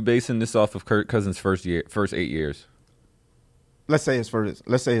 or are you basing this off of Kirk Cousins' first 8 years? Let's say his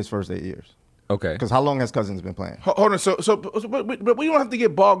first 8 years. Okay. Because how long has Cousins been playing? Hold on. But we don't have to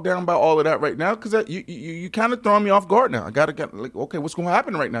get bogged down by all of that right now, because you kind of throwing me off guard now. I gotta get like, okay, what's going to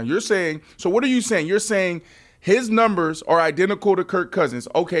happen right now? You're saying, so what are you saying? You're saying his numbers are identical to Kirk Cousins.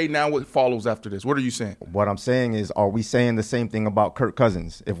 Okay, now what follows after this? What are you saying? What I'm saying is, are we saying the same thing about Kirk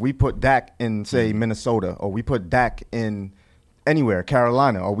Cousins? If we put Dak in, say, Minnesota, or we put Dak in anywhere,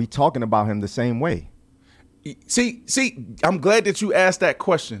 Carolina, are we talking about him the same way? See, I'm glad that you asked that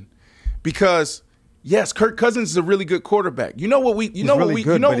question, because yes, Kirk Cousins is a really good quarterback. You know what we say. You know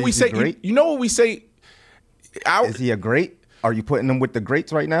what we say. Is he a great? Are you putting him with the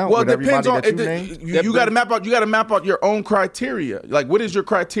greats right now? Well, it depends on you got to map out. You got to map out your own criteria. Like, what is your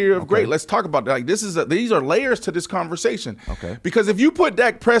criteria of great? Let's talk about that. Like, these are layers to this conversation. Okay. Because if you put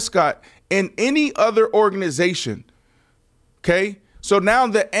Dak Prescott in any other organization, okay, so now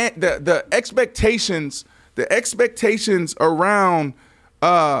the expectations around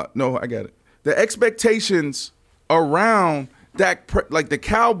the expectations around Dak, like the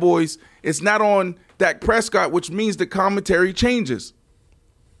Cowboys, it's not on Dak Prescott, which means the commentary changes.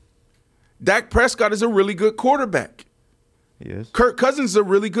 Dak Prescott is a really good quarterback. He is. Kirk Cousins is a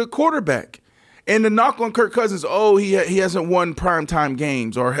really good quarterback. And the knock on Kirk Cousins, he hasn't won primetime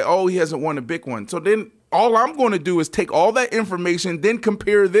games, or he hasn't won a big one. So then all I'm going to do is take all that information, then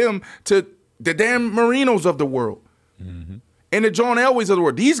compare them to the Dan Marinos of the world. Mm-hmm. And the John Elways of the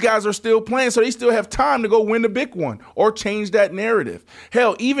world. These guys are still playing, so they still have time to go win the big one or change that narrative.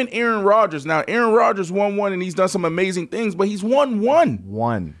 Hell, even Aaron Rodgers. Now, Aaron Rodgers won one, and he's done some amazing things, but he's won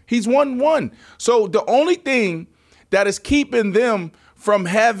one. He's won one. So the only thing that is keeping them from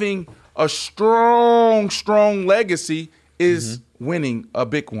having a strong legacy is winning a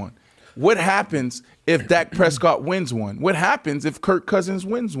big one. What happens if Dak Prescott wins one? What happens if Kirk Cousins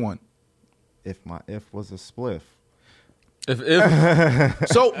wins one? If my if was a spliff. If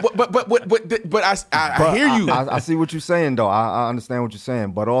so, but I hear you. I see what you're saying, though. I understand what you're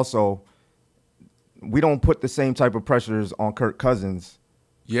saying, but also we don't put the same type of pressures on Kirk Cousins.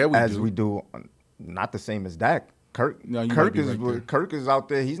 Yeah, we do. Not the same as Dak. Kirk is out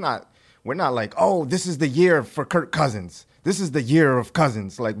there. He's not. We're not like, oh, this is the year for Kirk Cousins. This is the year of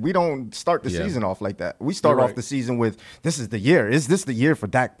Cousins. Like, we don't start the season off like that. We start off the season with, this is the year. Is this the year for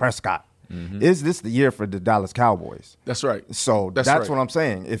Dak Prescott? Mm-hmm. Is this the year for the Dallas Cowboys? That's right. So that's right. What I'm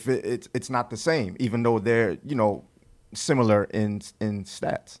saying. If it's not the same, even though they're similar in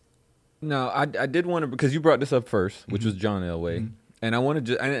stats. No, I did want to, because you brought this up first, which was John Elway, mm-hmm. and I wanted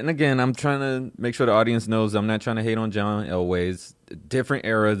to. And again, I'm trying to make sure the audience knows I'm not trying to hate on John Elway's different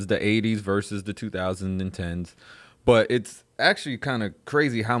eras, the '80s versus the 2010s, but it's actually kind of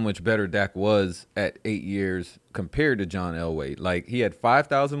crazy how much better Dak was at 8 years compared to John Elway. Like, he had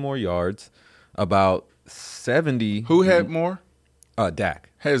 5,000 more yards, about 70. Who had more?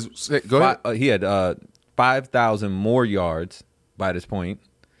 Dak. Go ahead. He had 5,000 more yards by this point.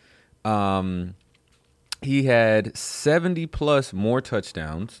 He had 70 plus more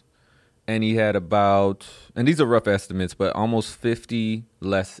touchdowns, and he had about, and these are rough estimates, but almost 50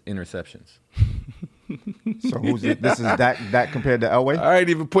 less interceptions. So this is Dak compared to Elway? I ain't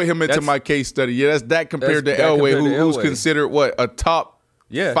even put him into my case study. Yeah, that's Dak compared to Elway, who's considered a top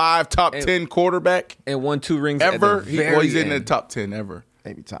 5, top 10 quarterback, and won 2 rings ever. He's in the top 10 ever.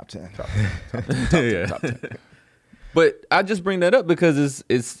 Maybe top 10. Top 10. But I just bring that up because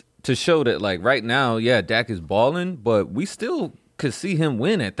it's to show that, like, right now, Dak is balling, but we still could see him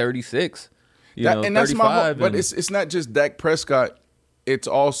win at 36. And that's but it's not just Dak Prescott. It's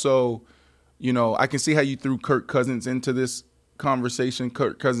also, I can see how you threw Kirk Cousins into this conversation.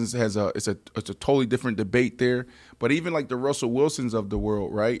 Kirk Cousins has it's a totally different debate there. But even like the Russell Wilsons of the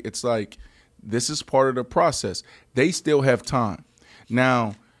world, right? It's like, this is part of the process. They still have time.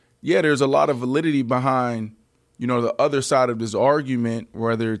 Now, there's a lot of validity behind, the other side of this argument,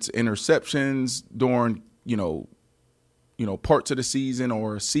 whether it's interceptions during, parts of the season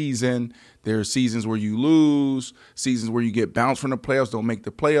or a season. There are seasons where you lose, seasons where you get bounced from the playoffs, don't make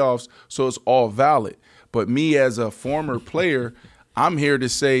the playoffs. So it's all valid. But me as a former player, I'm here to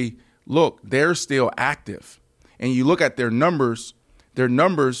say, look, they're still active. And you look at their numbers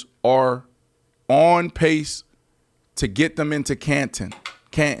are on pace to get them into Canton.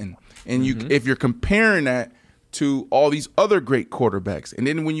 And if you're comparing that to all these other great quarterbacks, and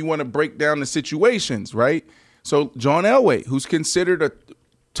then when you want to break down the situations, right? So John Elway, who's considered a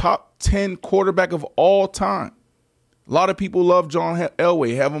top 10 quarterback of all time. A lot of people love John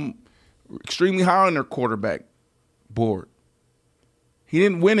Elway, have him extremely high on their quarterback board. He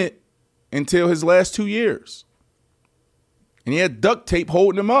didn't win it until his last 2 years. And he had duct tape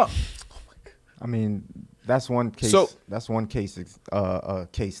holding him up. I mean, that's one case. That's one case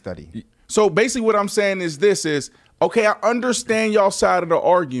study. So basically what I'm saying is this is, okay, I understand y'all side of the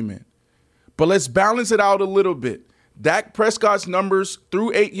argument, but let's balance it out a little bit. Dak Prescott's numbers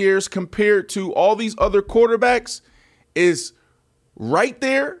through 8 years compared to all these other quarterbacks is right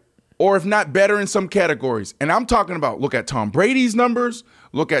there, or if not better in some categories. And I'm talking about, look at Tom Brady's numbers,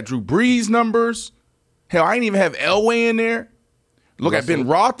 look at Drew Brees' numbers. Hell, I didn't even have Elway in there. Look at Ben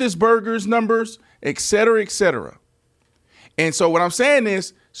Roethlisberger's numbers, et cetera, et cetera. And so what I'm saying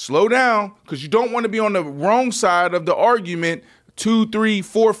is slow down, because you don't want to be on the wrong side of the argument 2, 3,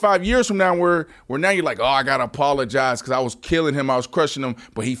 4, 5 years from now where now you're like, oh, I got to apologize because I was killing him, I was crushing him,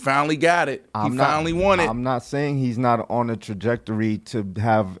 but he finally got it. He finally won it. I'm not saying he's not on a trajectory to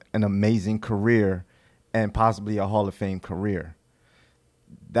have an amazing career and possibly a Hall of Fame career.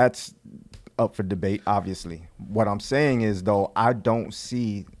 That's up for debate, obviously. What I'm saying is, though, I don't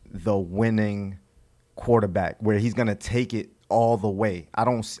see the winning quarterback where he's going to take it all the way.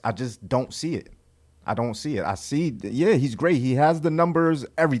 I just don't see it. I don't see it. I see, yeah, he's great. He has the numbers,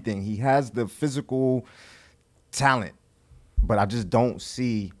 everything. He has the physical talent. But I just don't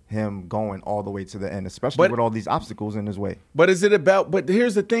see him going all the way to the end, especially with all these obstacles in his way. But here's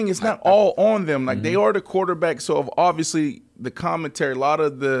the thing. It's not all on them. Like, they are the quarterback, so obviously the commentary, a lot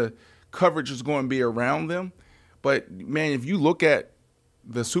of the coverage is going to be around them. But, man, if you look at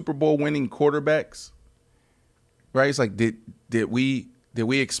the Super Bowl winning quarterbacks, right, it's like, did we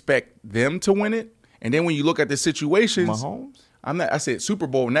expect them to win it? And then when you look at the situations, Mahomes? I said Super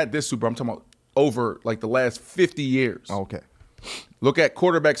Bowl, not this Super Bowl. I'm talking about over like the last 50 years. Okay. Look at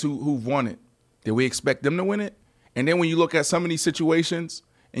quarterbacks who've won it. Did we expect them to win it? And then when you look at some of these situations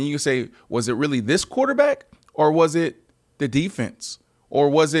and you say, was it really this quarterback or was it the defense or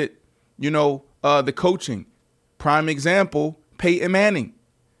was it, the coaching? Prime example, Peyton Manning.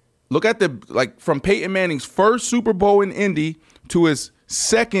 Look at from Peyton Manning's first Super Bowl in Indy to his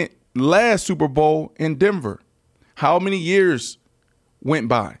second last Super Bowl in Denver. How many years went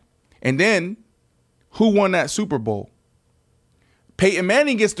by? And then who won that Super Bowl? Peyton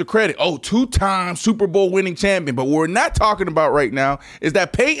Manning gets the credit. Oh, 2-time Super Bowl winning champion. But what we're not talking about right now is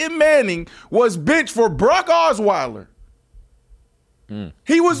that Peyton Manning was benched for Brock Osweiler.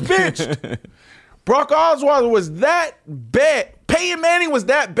 He was benched. Brock Osweiler was that bad. Peyton Manning was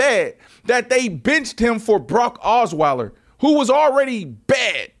that bad that they benched him for Brock Osweiler, who was already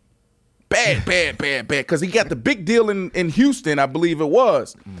bad. Bad, because he got the big deal in Houston, I believe it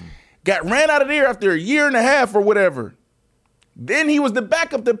was. Got ran out of there after a year and a half or whatever. Then he was the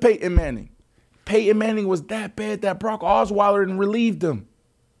backup to Peyton Manning. Peyton Manning was that bad that Brock Osweiler relieved him.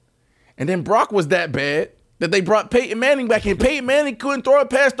 And then Brock was that bad that they brought Peyton Manning back in. Peyton Manning couldn't throw it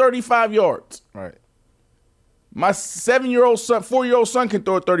past 35 yards. Right. My 4-year-old son can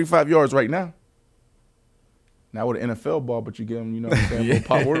throw it 35 yards right now. Not with an NFL ball, but you give him, a little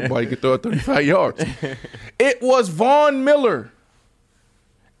pop water ball, you can throw it 35 yards. It was Von Miller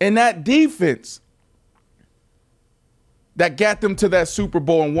and that defense that got them to that Super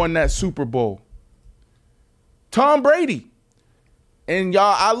Bowl and won that Super Bowl. Tom Brady. And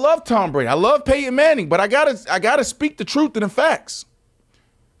y'all, I love Tom Brady. I love Peyton Manning, but I gotta speak the truth and the facts.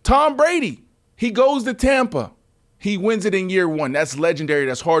 Tom Brady, he goes to Tampa. He wins it in year one. That's legendary.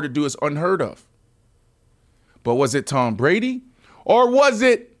 That's hard to do. It's unheard of. But was it Tom Brady or was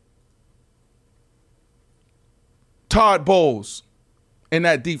it Todd Bowles in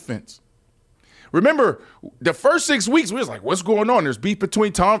that defense? Remember, the first 6 weeks, we was like, what's going on? There's beef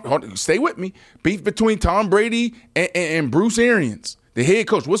between stay with me, beef between Tom Brady and Bruce Arians, the head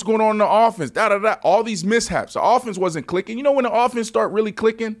coach. What's going on in the offense? All these mishaps. The offense wasn't clicking. You know when the offense start really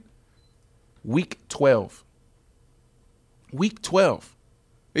clicking? Week 12. Week 12.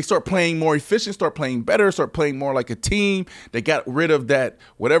 They start playing more efficient, start playing better, start playing more like a team. They got rid of that,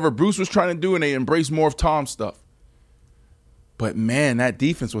 whatever Bruce was trying to do, and they embraced more of Tom's stuff. But, man, that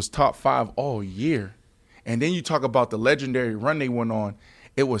defense was top 5 all year. And then you talk about the legendary run they went on.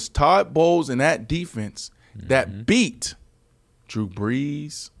 It was Todd Bowles and that defense that beat Drew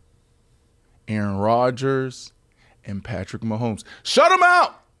Brees, Aaron Rodgers, and Patrick Mahomes. Shut them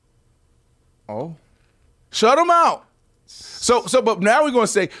out. Oh. Shut them out. But now we're going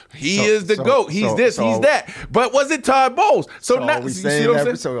to say he is the GOAT. He's he's that. But was it Todd Bowles? So now, are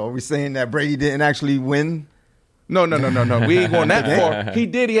we saying that Brady didn't actually win? No. We ain't going that far. He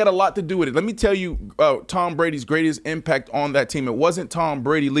did. He had a lot to do with it. Let me tell you Tom Brady's greatest impact on that team. It wasn't Tom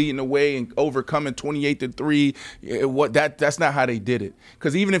Brady leading the way and overcoming 28-3. That's not how they did it.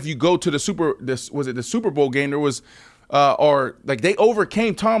 Because even if you go to the Super Bowl game, there was they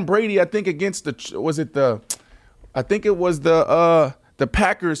overcame Tom Brady, I think, against the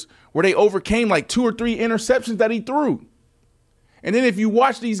Packers, where they overcame like 2 or 3 interceptions that he threw. And then if you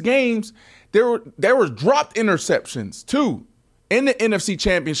watch these games, there were dropped interceptions too in the NFC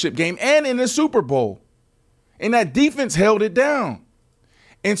Championship game and in the Super Bowl. And that defense held it down.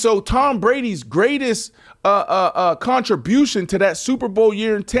 And so Tom Brady's greatest contribution to that Super Bowl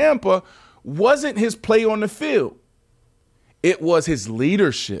year in Tampa wasn't his play on the field. It was his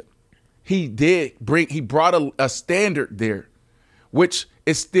leadership. He brought a standard there, which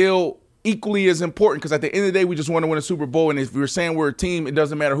is still equally as important, because at the end of the day, we just want to win a Super Bowl. And if we're saying we're a team, it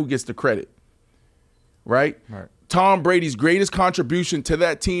doesn't matter who gets the credit. Right? Tom Brady's greatest contribution to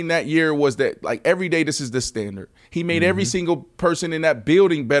that team that year was that, like, every day this is the standard. He made every single person in that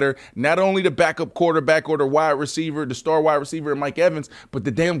building better, not only the backup quarterback or the wide receiver, the star wide receiver, Mike Evans, but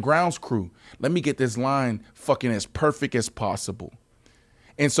the damn grounds crew. Let me get this line fucking as perfect as possible.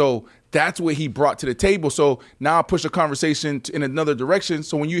 And so that's what he brought to the table. So now I push a conversation in another direction.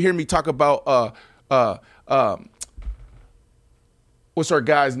 So when you hear me talk about what's our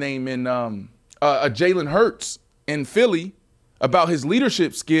guy's name in Jalen Hurts in Philly, about his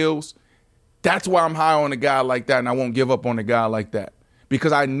leadership skills, that's why I'm high on a guy like that, and I won't give up on a guy like that,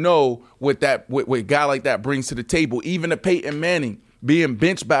 because I know what a guy like that brings to the table. Even a Peyton Manning being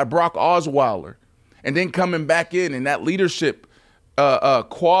benched by Brock Osweiler and then coming back in, and that leadership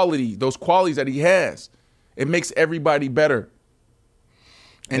quality, those qualities that he has, it makes everybody better.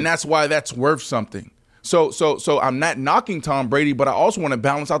 And that's why that's worth something. So I'm not knocking Tom Brady, but I also want to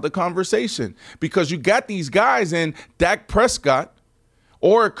balance out the conversation, because you got these guys in Dak Prescott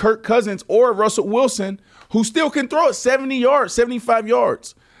or Kirk Cousins or Russell Wilson who still can throw it 70 yards, 75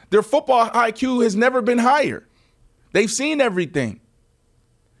 yards. Their football IQ has never been higher. They've seen everything.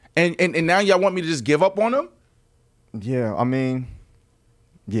 And now y'all want me to just give up on them? Yeah, I mean,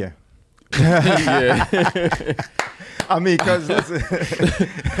 yeah. Yeah. I mean, because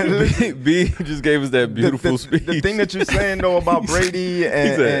B just gave us that beautiful speech. The thing that you're saying, though, about Brady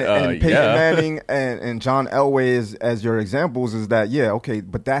and Peyton Manning and John Elway as your examples is that, yeah, okay,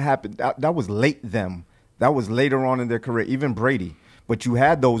 but that happened. That was late them. That was later on in their career, even Brady. But you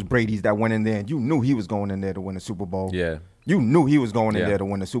had those Bradys that went in there, and you knew he was going in there to win the Super Bowl. Yeah. You knew he was going in there to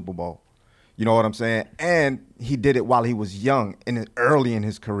win the Super Bowl. You know what I'm saying? And he did it while he was young and early in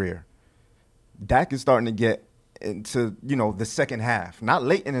his career. Dak is starting to get into, the second half. Not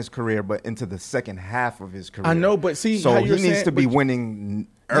late in his career, but into the second half of his career. I know, but see, so he needs to be winning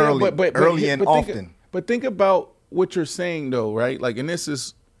early and often. But think about what you're saying, though, right? Like, and this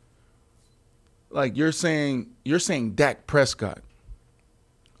is like you're saying Dak Prescott.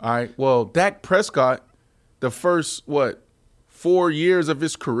 All right. Well, Dak Prescott, the first 4 years of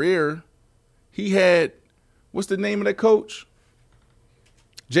his career, he had, what's the name of that coach?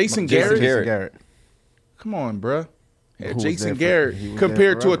 Jason Garrett. Come on, bruh. Had Jason Garrett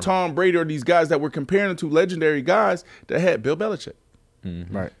compared to a Tom Brady or these guys that we're comparing to, legendary guys that had Bill Belichick.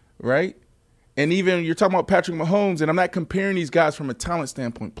 Mm-hmm. Right? And even you're talking about Patrick Mahomes, and I'm not comparing these guys from a talent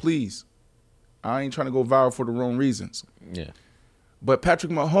standpoint, please. I ain't trying to go viral for the wrong reasons. Yeah. But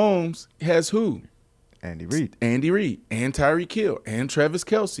Patrick Mahomes has who? Andy Reid. And Tyreek Hill and Travis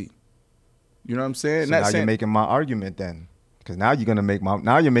Kelce. You know what I'm saying? So now you're making my argument then. Because now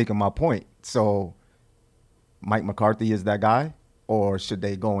you're making my point. So Mike McCarthy is that guy? Or should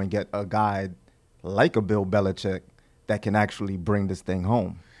they go and get a guy like a Bill Belichick that can actually bring this thing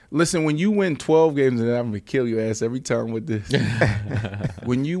home? Listen, when you win 12 games, and I'm going to kill your ass every time with this.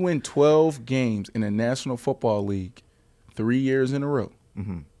 When you win 12 games in the National Football League 3 years in a row,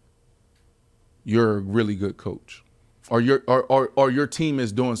 you're a really good coach. Or your team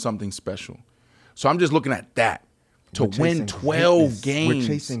is doing something special. So I'm just looking at that. To win 12 games. We're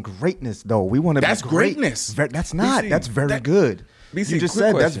chasing greatness, though. We want to be great. That's greatness. That's not. That's very good. BC, you just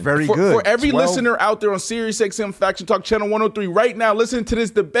said that's very good. For every listener out there on Sirius XM Faction Talk Channel 103 right now, listen to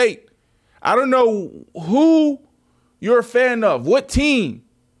this debate. I don't know who you're a fan of. What team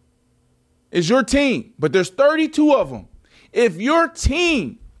is your team? But there's 32 of them. If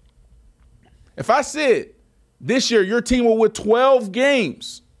I said this year your team will win 12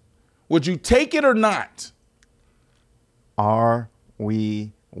 games, would you take it or not? Are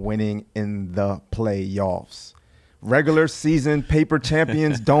we winning in the playoffs? Regular season paper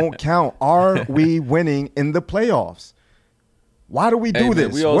champions don't count. Are we winning in the playoffs? Why do we do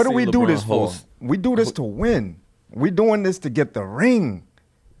this? What do we do this for? We do this to win. We're doing this to get the ring.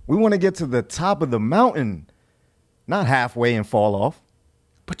 We want to get to the top of the mountain, not halfway and fall off.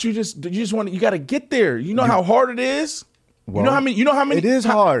 But you just want to, you got to get there. You know how hard it is? Well, you know how many it is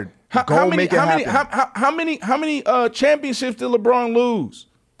hard. How many championships did LeBron lose?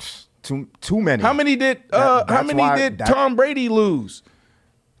 Too many. How many did Tom Brady lose?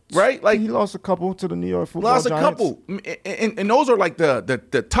 Right? Like he lost a couple to the New York Football Giants. Lost a couple. And those are like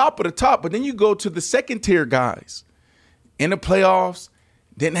the top of the top, but then you go to the second tier guys in the playoffs,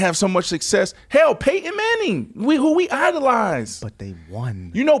 didn't have so much success. Hell, Peyton Manning, who we idolize. But they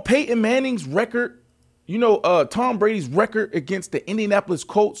won. You know Peyton Manning's record, Tom Brady's record against the Indianapolis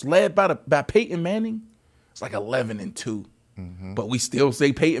Colts led by Peyton Manning? It's like 11-2. Mm-hmm. But we still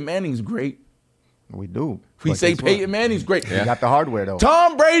say Peyton Manning's great. We do. We say Peyton Manning's great. Yeah. He got the hardware, though.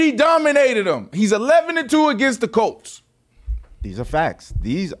 Tom Brady dominated him. He's 11-2 against the Colts. These are facts.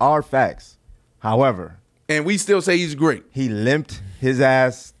 These are facts. However. And we still say he's great. He limped his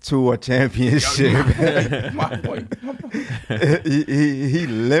ass to a championship. My point. He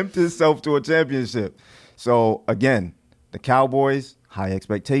limped himself to a championship. So, again, the Cowboys, high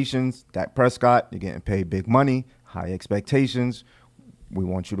expectations. Dak Prescott, you're getting paid big money. High expectations. We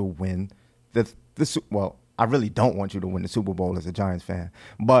want you to win well, I really don't want you to win the Super Bowl as a Giants fan.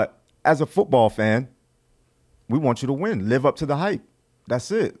 But as a football fan, we want you to win. Live up to the hype.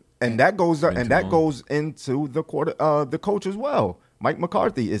 That's it. And that goes into the coach as well. Mike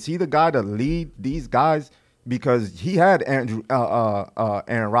McCarthy, is he the guy to lead these guys? Because he had Aaron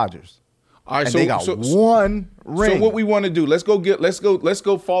Rodgers. All right, and they got one ring. So what we want to do? Let's go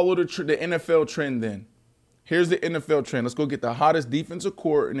follow the NFL trend then. Here's the NFL trend. Let's go get the hottest defensive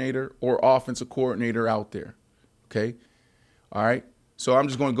coordinator or offensive coordinator out there. Okay? All right? So I'm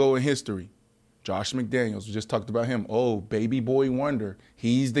just going to go in history. Josh McDaniels, we just talked about him. Oh, baby boy wonder.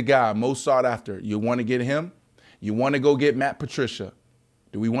 He's the guy, most sought after. You want to get him? You want to go get Matt Patricia?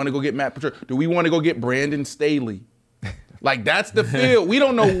 Do we want to go get Matt Patricia? Do we want to go get Brandon Staley? Like, that's the field. We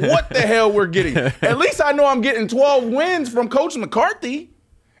don't know what the hell we're getting. At least I know I'm getting 12 wins from Coach McCarthy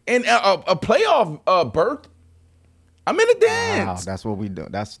and a playoff berth. I'm in a dance. Wow, that's what we do.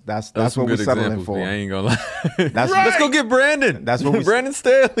 That's what we're settling for. I ain't gonna lie. Right. Let's go get Brandon. That's what Brandon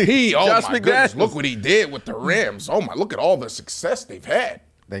Staley. Josh my goodness, look what he did with the Rams. Oh my, look at all the success they've had.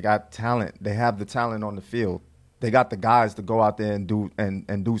 They got talent. They have the talent on the field. They got the guys to go out there and do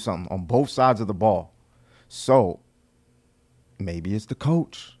something on both sides of the ball. So maybe it's the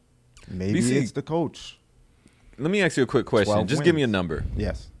coach. Maybe it's the coach. Let me ask you a quick question. Just give me a number.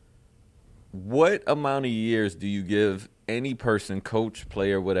 Yes. What amount of years do you give any person, coach,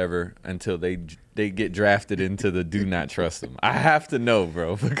 player, whatever, until they get drafted into the do not trust them? I have to know,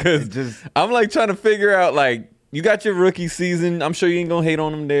 bro, because I'm like trying to figure out, like, you got your rookie season. I'm sure you ain't going to hate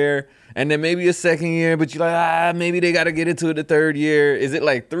on them there. And then maybe a second year, but you're like, maybe they got to get into the third year. Is it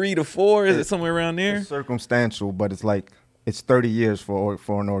like 3 to 4? Is it somewhere around there? It's circumstantial, but it's like it's 30 years for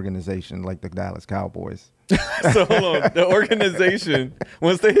an organization like the Dallas Cowboys. So hold on. The organization,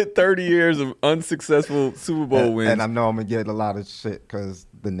 once they hit 30 years of unsuccessful Super Bowl wins. And I know I'm going to get a lot of shit because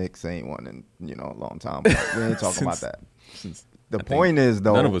the Knicks ain't won in a long time. But we ain't talking about that. The point is,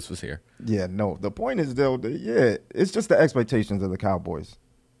 though. None of us was here. Yeah, no. The point is, though, it's just the expectations of the Cowboys.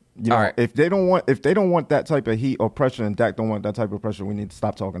 All right. If they don't want that type of heat or pressure, and Dak don't want that type of pressure, we need to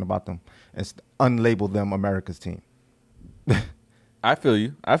stop talking about them and unlabel them America's team. I feel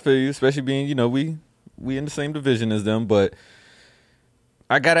you, especially being, we in the same division as them, but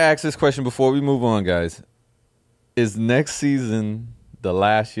I got to ask this question before we move on, guys. Is next season the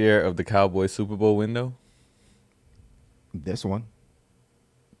last year of the Cowboys Super Bowl window? This one.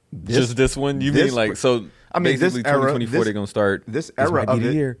 Just this one? You mean like, so I mean, basically this era, 2024 they're going to start. This era of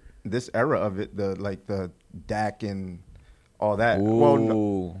it, this era of it, the Dak and all that. Ooh. Well,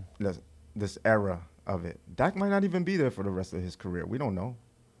 no, this era of it. Dak might not even be there for the rest of his career. We don't know.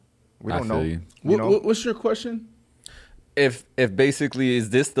 We don't know. You. What's your question? If basically,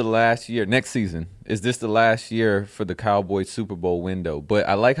 is this the last year, next season, is this the last year for the Cowboys Super Bowl window? But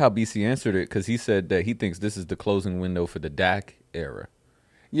I like how BC answered it because he said that he thinks this is the closing window for the Dak era.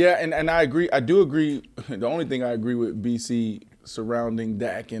 Yeah, and I agree. I do agree. The only thing I agree with BC surrounding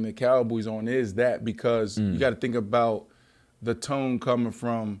Dak and the Cowboys on is that because you got to think about the tone coming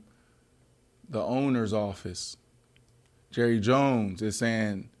from the owner's office. Jerry Jones is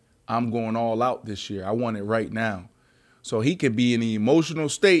saying, I'm going all out this year. I want it right now. So he could be in an emotional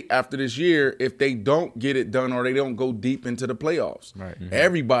state after this year if they don't get it done or they don't go deep into the playoffs. Right. Mm-hmm.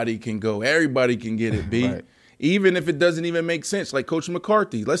 Everybody can go. Everybody can get it, B. Right. even if it doesn't even make sense, like Coach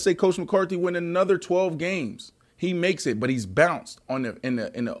McCarthy. Let's say Coach McCarthy win another 12 games. He makes it, but he's bounced in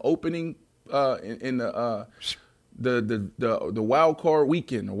the opening the wild card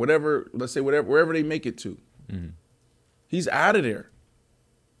weekend or whatever. Let's say wherever they make it to. Mm-hmm. He's out of there.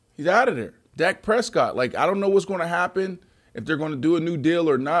 He's out of there. Dak Prescott, like, I don't know what's going to happen if they're going to do a new deal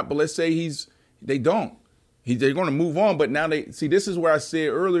or not, but let's say they're going to move on. But now this is where I said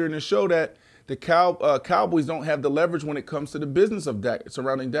earlier in the show that the Cowboys don't have the leverage when it comes to the business of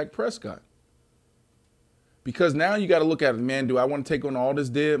surrounding Dak Prescott. Because now you got to look at it, man, do I want to take on all this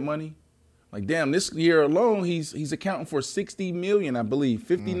dead money? Like, damn, this year alone, he's accounting for $60 million, I believe,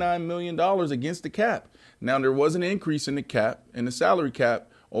 $59 million against the cap. Now, there was an increase in the cap, in the salary cap,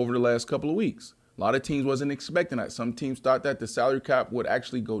 over the last couple of weeks. A lot of teams wasn't expecting that. Some teams thought that the salary cap would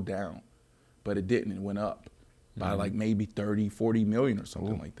actually go down, but it didn't. It went up by like maybe 30, 40 million or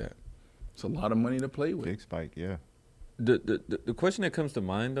something like that. It's a lot of money to play with. Big spike, yeah. The question that comes to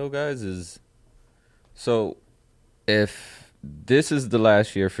mind, though, guys, is so if this is the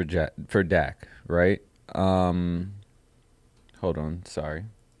last year for Dak, right? Hold on, sorry.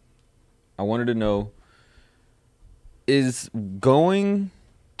 I wanted to know, is going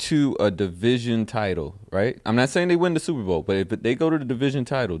to a division title, right? I'm not saying they win the Super Bowl, but if they go to the division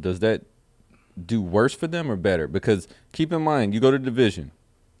title, does that do worse for them or better? Because keep in mind, you go to the division,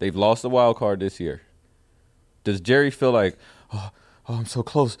 they've lost the wild card this year. Does Jerry feel like, oh, I'm so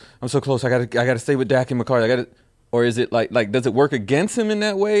close, I gotta stay with Dak and McCarthy, or is it like does it work against him in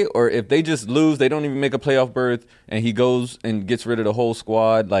that way? Or if they just lose, they don't even make a playoff berth, and he goes and gets rid of the whole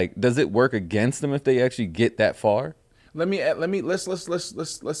squad, like does it work against them if they actually get that far?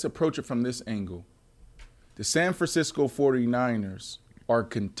 Let's approach it from this angle. The San Francisco 49ers are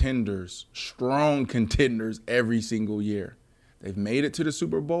contenders, strong contenders every single year. They've made it to the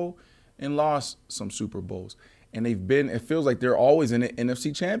Super Bowl and lost some Super Bowls. And it feels like they're always in the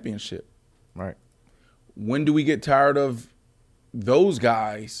NFC Championship. Right. When do we get tired of those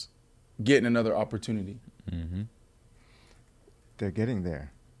guys getting another opportunity? Mm-hmm. They're getting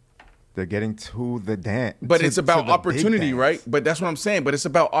there. They're getting to the dance. But it's about opportunity, right? But that's what I'm saying. But it's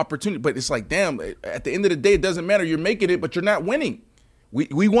about opportunity. But it's like, damn, at the end of the day, it doesn't matter. You're making it, but you're not winning.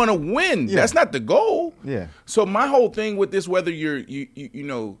 We want to win. Yeah. That's not the goal. Yeah. So my whole thing with this, whether you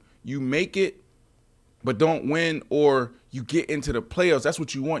make it but don't win, or you get into the playoffs, that's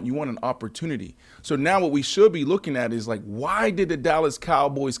what you want. You want an opportunity. So now what we should be looking at is like, why did the Dallas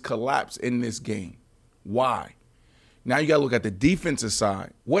Cowboys collapse in this game? Why? Now you got to look at the defensive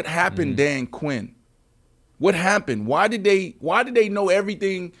side. What happened, Dan Quinn? What happened? Why did they know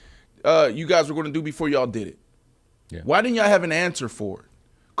everything you guys were going to do before y'all did it? Yeah. Why didn't y'all have an answer for it?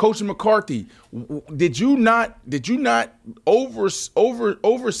 Coach McCarthy, did you not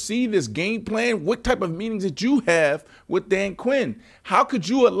oversee this game plan? What type of meetings did you have with Dan Quinn? How could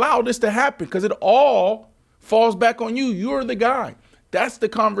you allow this to happen? Because it all falls back on you. You're the guy. That's the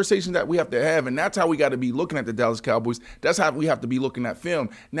conversation that we have to have, and that's how we got to be looking at the Dallas Cowboys. That's how we have to be looking at film,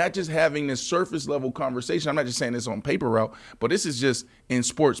 not just having this surface-level conversation. I'm not just saying this on paper route, but this is just in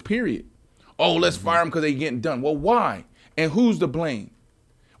sports, period. Oh, let's fire them because they're getting done. Well, why? And who's to blame?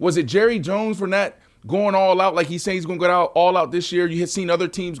 Was it Jerry Jones for not going all out like he's saying he's going to go all out this year? You had seen other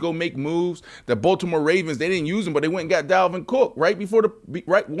teams go make moves. The Baltimore Ravens, they didn't use him, but they went and got Dalvin Cook right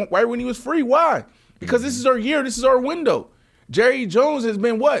when he was free. Why? Because this is our year. This is our window. Jerry Jones has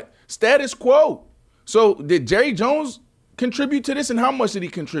been what? Status quo. So did Jerry Jones contribute to this, and how much did he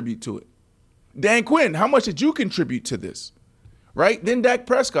contribute to it? Dan Quinn, how much did you contribute to this? Right? Then Dak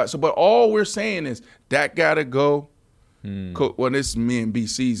Prescott. So, but all we're saying is Dak got to go. Well, this is me and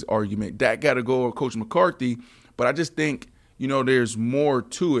BC's argument. Dak got to go, or Coach McCarthy. But I just think, there's more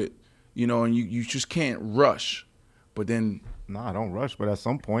to it, and you just can't rush. But then. No, I don't rush. But at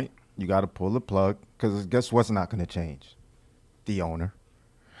some point, you got to pull the plug, because guess what's not going to change? The owner.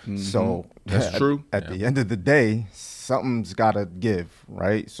 Mm-hmm. So that's true. At the end of the day, something's got to give,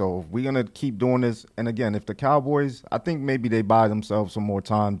 right? So if we're going to keep doing this, and again, if the Cowboys, I think maybe they buy themselves some more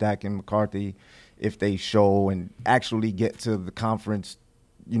time, Dak and McCarthy, if they show and actually get to the conference,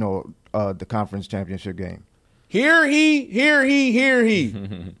 the conference championship game. Hear he, hear he, hear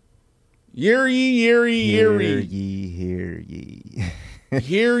he. Hear ye, hear ye, hear ye. Hear ye, hear ye.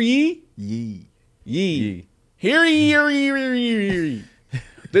 Hear ye? Ye. Ye. Hear ye, hear ye, hear ye, hear ye.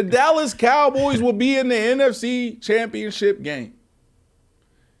 The Dallas Cowboys will be in the NFC Championship game.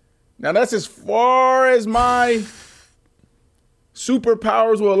 Now, that's as far as my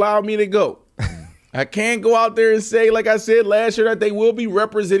superpowers will allow me to go. I can't go out there and say, like I said last year, that they will be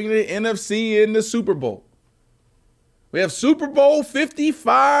representing the NFC in the Super Bowl. We have Super Bowl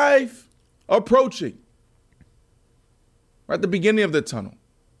 55 approaching. We're at the beginning of the tunnel.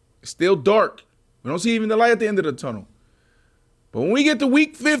 It's still dark. We don't see even the light at the end of the tunnel. But when we get to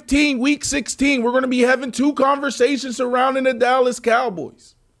week 15, week 16, we're going to be having 2 conversations surrounding the Dallas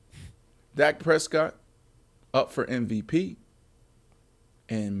Cowboys. Dak Prescott up for MVP.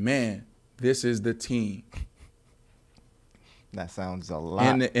 And, man, this is the team. That sounds a lot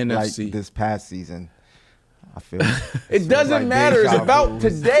in the NFC. Like this past season. I feel it doesn't matter. It's about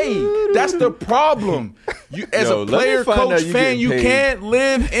today. That's the problem. You, as a player, coach, fan, you can't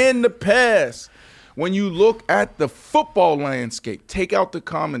live in the past. When you look at the football landscape, take out the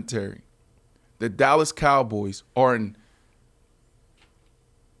commentary. The Dallas Cowboys are in.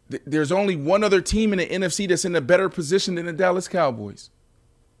 There's only one other team in the NFC that's in a better position than the Dallas Cowboys,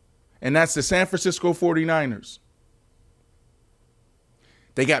 and that's the San Francisco 49ers.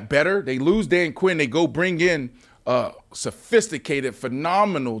 They got better. They lose Dan Quinn. They go bring in a sophisticated,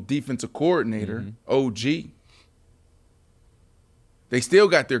 phenomenal defensive coordinator, OG. They still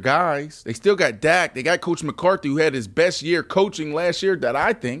got their guys. They still got Dak. They got Coach McCarthy, who had his best year coaching last year, that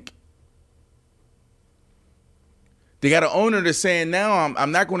I think. They got an owner that's saying now,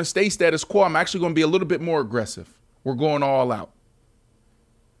 I'm not going to stay status quo. I'm actually going to be a little bit more aggressive. We're going all out.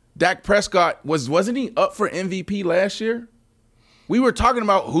 Dak Prescott, wasn't he up for MVP last year? We were talking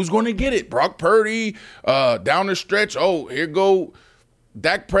about who's going to get it. Brock Purdy, down the stretch. Oh, here go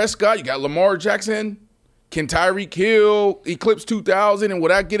Dak Prescott. You got Lamar Jackson. Can Tyreek Hill eclipse 2,000, and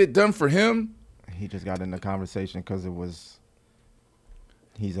would I get it done for him? He just got in the conversation because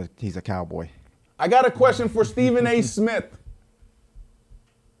he's a Cowboy. I got a question for Stephen A. Smith.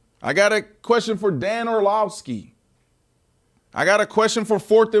 I got a question for Dan Orlovsky. I got a question for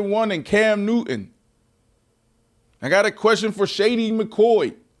 4th and 1 and Cam Newton. I got a question for Shady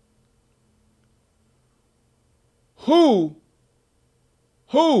McCoy.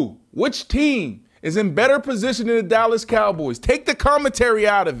 Which team is in better position than the Dallas Cowboys? Take the commentary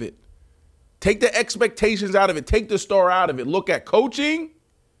out of it. Take the expectations out of it. Take the star out of it. Look at coaching.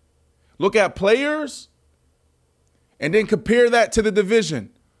 Look at players. And then compare that to the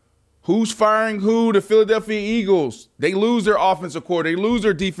division. Who's firing who? The Philadelphia Eagles. They lose their offensive coordinator. They lose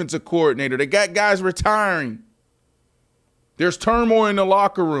their defensive coordinator. They got guys retiring. There's turmoil in the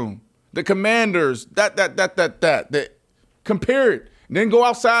locker room. The Commanders, that. Compare it. And then go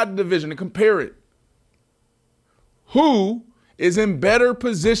outside the division and compare it. Who is in better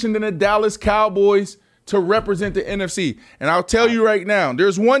position than the Dallas Cowboys to represent the NFC? And I'll tell you right now,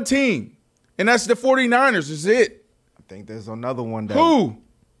 there's one team, and that's the 49ers. Is it? I think there's another one. Who?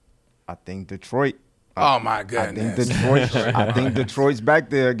 I think Detroit. Oh, my goodness. I think Detroit's back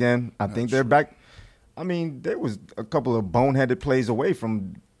there again. I think they're back. I mean, there was a couple of boneheaded plays away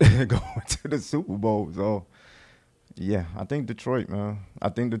from going to the Super Bowl. So, yeah, I think Detroit, man. I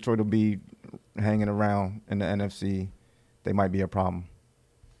think Detroit will be hanging around in the NFC. They might be a problem.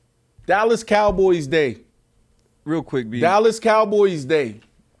 Dallas Cowboys Day. Real quick, B. Dallas Cowboys Day.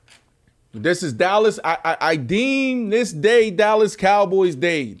 This is Dallas. I deem this day Dallas Cowboys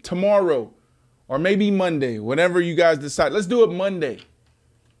Day. Tomorrow or maybe Monday, whenever you guys decide. Let's do it Monday.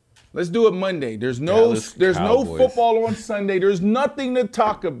 There's no football on Sunday. There's nothing to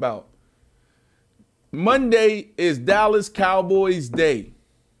talk about. Monday is Dallas Cowboys Day.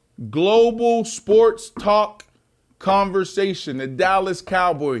 Global sports talk conversation, the Dallas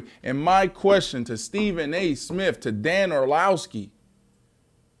Cowboy. And my question to Stephen A. Smith, to Dan Orlovsky,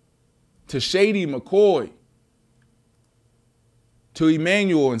 to Shady McCoy, to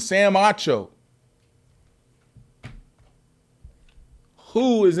Emmanuel and Sam Acho,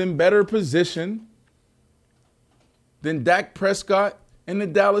 who is in better position than Dak Prescott and the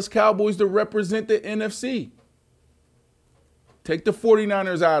Dallas Cowboys to represent the NFC? Take the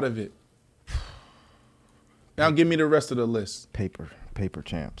 49ers out of it. Now give me the rest of the list. Paper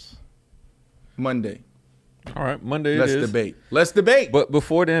champs. Monday. All right, Monday it is. Let's debate. But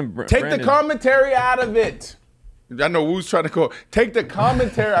before then, take the commentary out of it. I know who's trying to call. Take the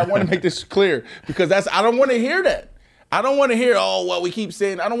commentary. I want to make this clear because I don't want to hear that. I don't want to hear, we keep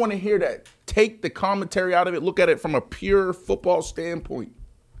saying. I don't want to hear that. Take the commentary out of it. Look at it from a pure football standpoint.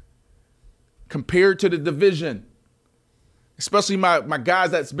 Compared to the division. Especially my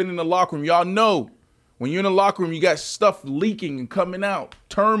guys that's been in the locker room. Y'all know when you're in the locker room, you got stuff leaking and coming out.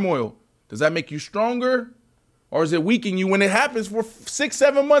 Turmoil. Does that make you stronger? Or is it weaken you when it happens for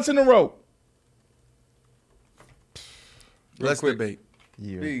 6-7 months in a row? Let's debate.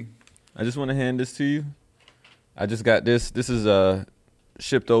 Yeah. I just want to hand this to you. I just got this. This is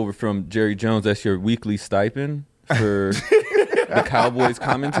shipped over from Jerry Jones. That's your weekly stipend for the Cowboys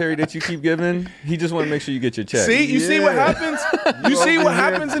commentary that you keep giving. He just want to make sure you get your check. See, you see what happens? You see what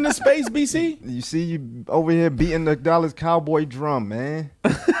happens in the space, BC? You see you over here beating the Dallas Cowboy drum, man.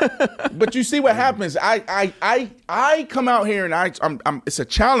 But you see what happens? I come out here and I'm it's a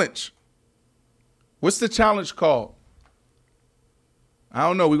challenge. What's the challenge called? I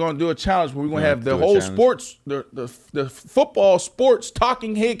don't know. We're gonna do a challenge where we're gonna have the whole sports, the football sports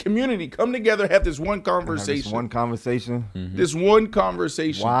talking head community come together, have this one conversation. This one conversation. Mm-hmm. This one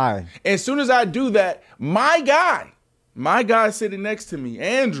conversation. Why? And as soon as I do that, my guy sitting next to me,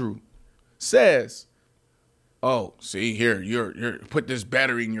 Andrew, says, "Oh, see here, you're put this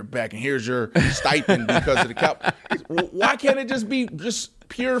battery in your back, and here's your stipend because of the cap." Why can't it just be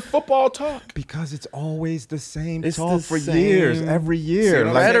pure football talk? Because it's always the same It's talk the for same years, every year.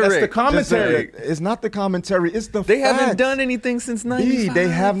 That's the commentary. It's not the commentary. It's the They facts. haven't done anything since '95. They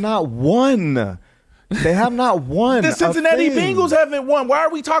have not won. They have not won. The Cincinnati a thing. Bengals haven't won. Why are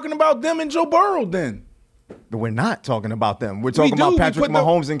we talking about them and Joe Burrow then? We're not talking about them. We're talking about Patrick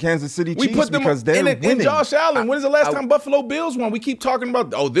Mahomes and Kansas City Chiefs because they're winning. And Josh Allen. When is the last time Buffalo Bills won? We keep talking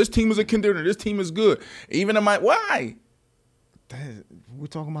about, this team is a contender. This team is good. Even why? We're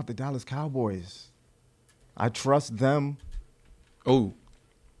talking about the Dallas Cowboys. I trust them. You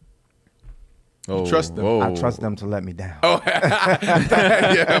trust them. I trust them to let me down.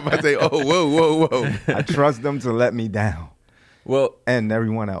 Yeah, I'm about to say, whoa. I trust them to let me down. Well, and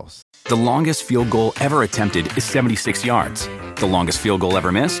everyone else. The longest field goal ever attempted is 76 yards. The longest field goal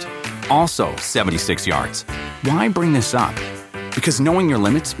ever missed? Also 76 yards. Why bring this up? Because knowing your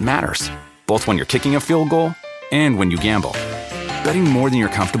limits matters, both when you're kicking a field goal and when you gamble. Betting more than you're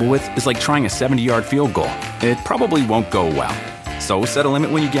comfortable with is like trying a 70-yard field goal. It probably won't go well. So set a limit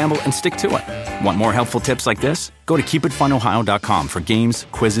when you gamble and stick to it. Want more helpful tips like this? Go to keepitfunohio.com for games,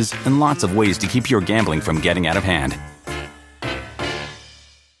 quizzes, and lots of ways to keep your gambling from getting out of hand.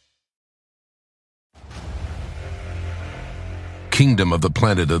 Kingdom of the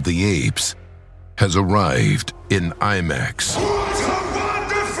Planet of the Apes has arrived in IMAX. What a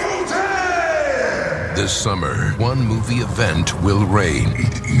wonderful day! This summer, one movie event will reign.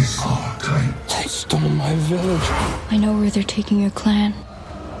 It is our time. They stole my village. I know where they're taking your clan.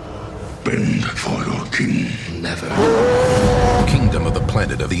 Bend for your king. Never. Kingdom of the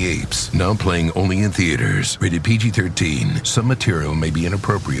Planet of the Apes, now playing only in theaters. Rated PG-13. Some material may be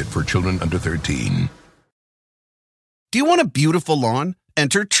inappropriate for children under 13. Do you want a beautiful lawn?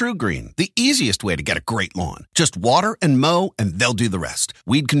 Enter True Green, the easiest way to get a great lawn. Just water and mow, and they'll do the rest.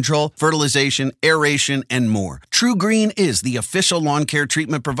 Weed control, fertilization, aeration, and more. True Green is the official lawn care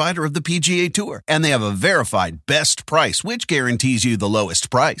treatment provider of the PGA Tour, and they have a verified best price, which guarantees you the lowest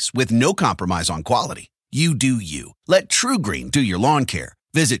price with no compromise on quality. You do you. Let True Green do your lawn care.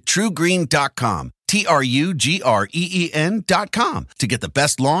 Visit truegreen.com, TRUGREEN.com, to get the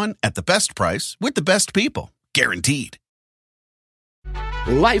best lawn at the best price with the best people. Guaranteed.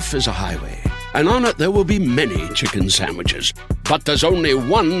 Life is a highway, and on it there will be many chicken sandwiches. But there's only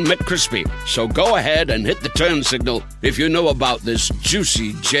one McCrispy. So go ahead and hit the turn signal if you know about this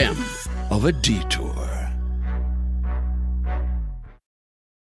juicy gem of a detour.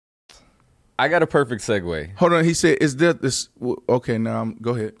 I got a perfect segue. Hold on. He said, is there this? Okay, now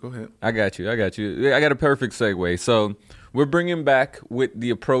go ahead. I got you. I got a perfect segue. So we're bringing back with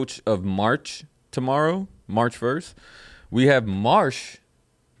the approach of March tomorrow, March 1st. We have Marsh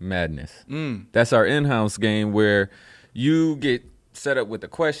Madness. That's our in-house game where you get set up with a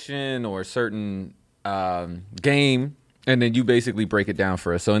question or a certain game, and then you basically break it down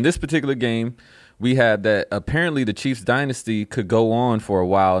for us. So in this particular game, we have that apparently the Chiefs dynasty could go on for a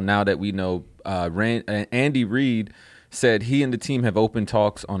while now that we know Andy Reid said he and the team have opened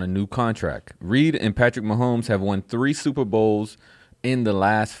talks on a new contract. Reid and Patrick Mahomes have won 3 Super Bowls in the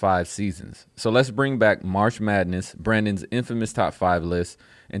last 5 seasons. So let's bring back March Madness, Brandon's infamous top 5 list.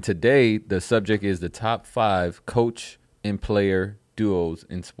 And today, the subject is the top 5 coach and player duos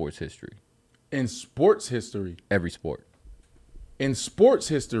in sports history. In sports history? Every sport. In sports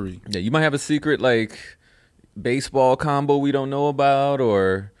history? Yeah, you might have a secret, like, baseball combo we don't know about,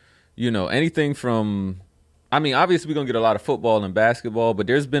 or, anything from... I mean, obviously, we're going to get a lot of football and basketball, but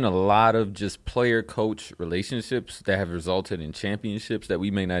there's been a lot of just player-coach relationships that have resulted in championships that we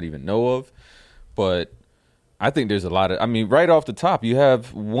may not even know of. But I think there's a lot of, right off the top, you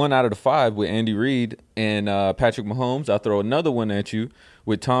have 1 out of the 5 with Andy Reid and Patrick Mahomes. I'll throw another one at you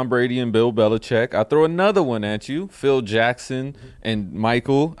with Tom Brady and Bill Belichick. I'll throw another one at you, Phil Jackson and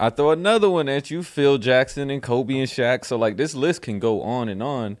Michael. I'll throw another one at you, Phil Jackson and Kobe and Shaq. So, this list can go on and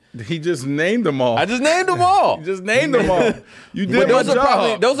on. He just named them all. I just named them all. You just named them all. You did my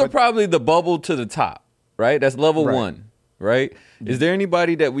job. Those are probably the bubble to the top, right? That's level 1. right? Is there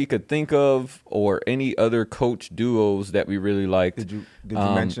anybody that we could think of or any other coach duos that we really liked? Did you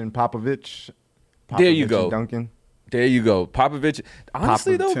mention Popovich? There you go. And Duncan. There you go. Popovich.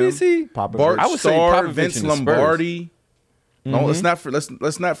 Honestly, though, Tim, BC, Popovich. I would say Starr, Popovich Vince and the Spurs. Lombardi. No,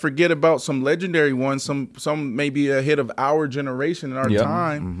 let's not forget about some legendary ones. Some maybe ahead of our generation in our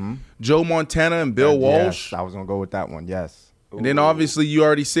time. Joe Montana and Bill Walsh. Yes, I was gonna go with that one. Yes. And then obviously you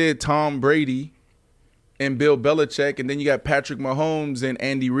already said Tom Brady and Bill Belichick, and then you got Patrick Mahomes and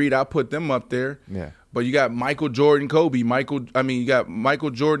Andy Reid. I put them up there. Yeah. But you got Michael Jordan, Kobe. You got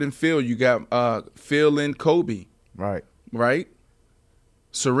Michael Jordan, Phil. You got Phil and Kobe. Right.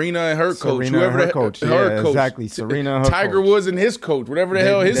 Serena and her coach. Her coach. Exactly. Serena and her Tiger coach. Woods and his coach. Whatever the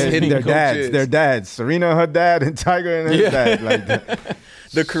hell his hitting coach is. Their dads. Serena, her dad, and Tiger and his dad. Like that.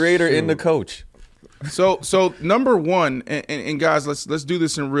 The creator and the coach. So number one, and guys, let's do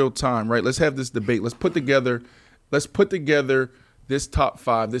this in real time, right? Let's have this debate. Let's put together this top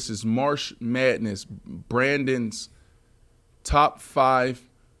 5. This is March Madness. Brandon's top 5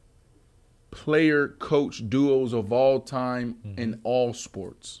 player coach duos of all time in all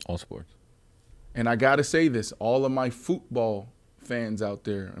sports. All sports. And I got to say this, all of my football fans out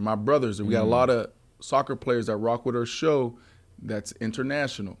there and my brothers, we got a lot of soccer players that rock with our show that's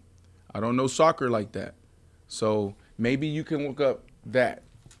international. I don't know soccer like that. So maybe you can look up that,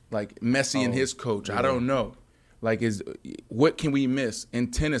 like Messi and his coach. Yeah. I don't know. Like, what can we miss?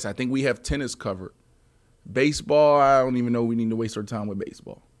 In tennis, I think we have tennis covered. Baseball, I don't even know we need to waste our time with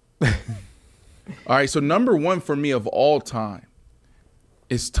baseball. All right, so number one for me of all time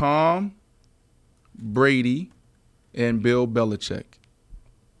is Tom Brady and Bill Belichick.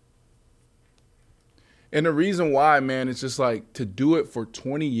 And the reason why, man, it's just like to do it for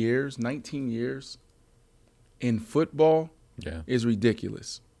 20 years, 19 years in football is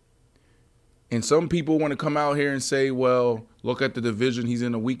ridiculous. And some people want to come out here and say, well, look at the division. He's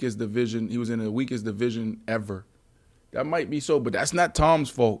in the weakest division. He was in the weakest division ever. That might be so, but that's not Tom's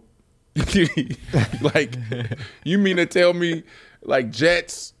fault. Like, you mean to tell me, like,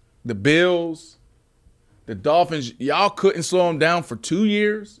 Jets, the Bills, the Dolphins, y'all couldn't slow them down for 2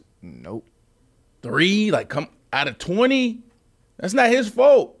 years? Nope. 3, like, come out of 20? That's not his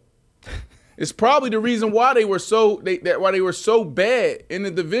fault. It's probably the reason why they were so bad in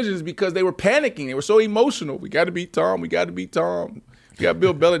the divisions, because they were panicking. They were so emotional. We got to beat Tom. We got to beat Tom. You got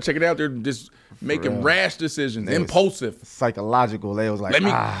Bill Belichick out there just making rash decisions, impulsive, psychological. They was like,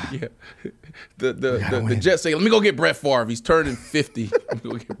 The Jets say, let me go get Brett Favre. He's turning 50. Let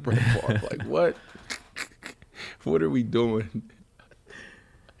me go get Brett Favre. Like, what? What are we doing?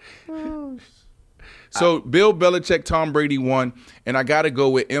 So Bill Belichick, Tom Brady won, and I got to go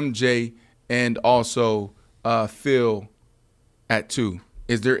with MJ and also Phil at 2.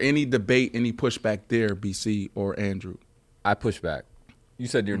 Is there any debate, any pushback there, BC or Andrew? I push back. You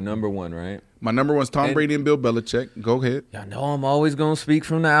said your number one, right? My number one's Tom Brady and Bill Belichick. Go ahead. Y'all know I'm always going to speak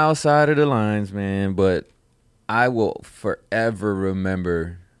from the outside of the lines, man, but I will forever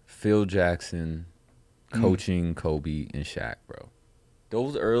remember Phil Jackson coaching Kobe and Shaq, bro.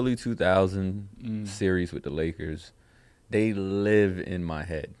 Those early 2000 series with the Lakers, they live in my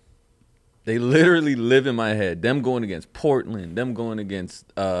head. They literally live in my head. Them going against Portland, them going against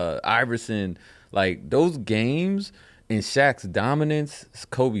Iverson, like those games and Shaq's dominance,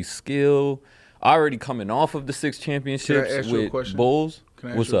 Kobe's skill, already coming off of the 6 championships with Bulls.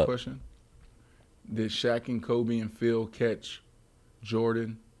 Can I ask you a question? Did Shaq and Kobe and Phil catch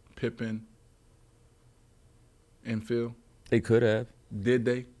Jordan, Pippen, and Phil? They could have. Did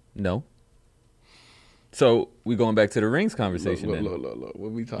they? No. So we going back to the rings conversation then. Look.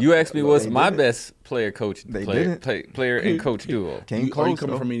 What we talking You asked me about? what's my best player and coach duo. Are you coming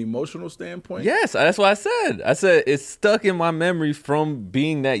from an emotional standpoint? Yes, that's what I said. I said it's stuck in my memory from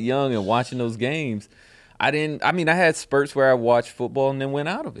being that young and watching those games. I had spurts where I watched football and then went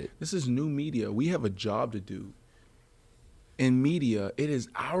out of it. This is new media. We have a job to do. In media, it is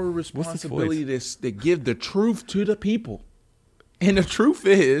our responsibility to give the truth to the people. And the truth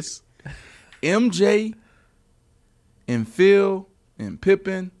is, MJ and Phil and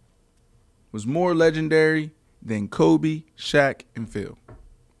Pippen was more legendary than Kobe, Shaq, and Phil.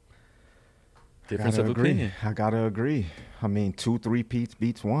 Difference of opinion. I gotta agree. I mean, 2 3-peats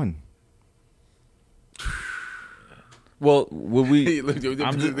beats 1. Well, will we? But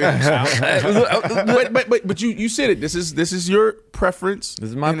you said it. This is your preference. This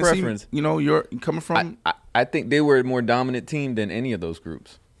is my preference. You're coming from. I think they were a more dominant team than any of those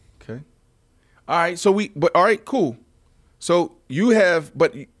groups. Okay. All right. All right. Cool. So you have,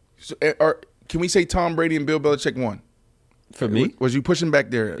 can we say Tom Brady and Bill Belichick won? For me, was you pushing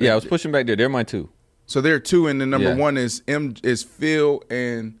back there? Yeah, I was pushing back there. They're my 2. So there are two, and the number Yeah. one is Phil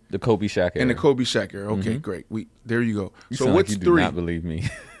and The Kobe Shaq era. and the Kobe Shaq era. Okay, great. There you go. You So sound what's like you three? do not believe me.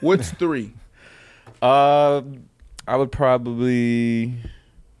 What's three? I would probably.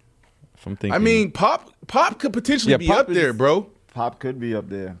 If I'm thinking. I mean, Pop could potentially be Pop up there, bro. Pop could be up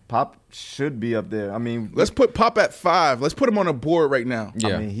there. Pop should be up there. I mean, Let's put Pop at 5. Let's put him on the board right now.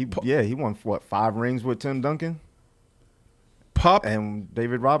 Yeah. I mean, he won what, 5 rings with Tim Duncan Pop and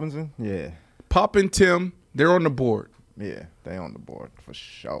David Robinson. Yeah, Pop and Tim, they're on the board. yeah, they on the board for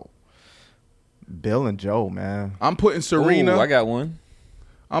sure. Bill and Joe, man. I'm putting Serena. Ooh, I got one.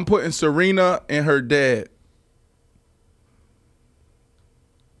 I'm putting Serena and her dad.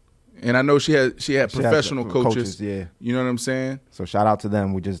 And I know she had professional coaches. Yeah, You know what I'm saying? so shout out to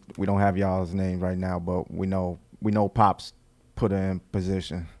them. We don't have y'all's name right now, but we know Pops put her in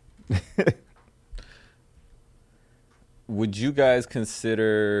position. Would you guys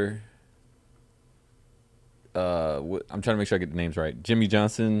consider? I'm trying to make sure I get the names right. Jimmy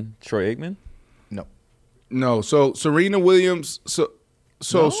Johnson, Troy Aikman. No. So Serena Williams.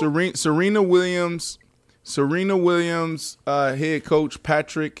 No? Serena Williams, head coach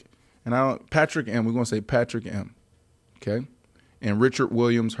Patrick, Patrick M. We're gonna say Patrick M. Okay, and Richard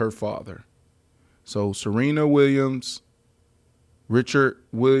Williams, her father. So Serena Williams, Richard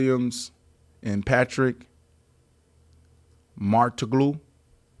Williams, and Patrick Martiglu.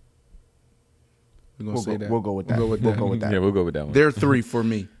 We're gonna say that. We'll go with that. We'll go with that. Yeah, we'll go with that one. They're 3 for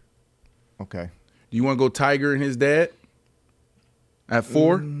me. Okay. Do you want to go Tiger and his dad at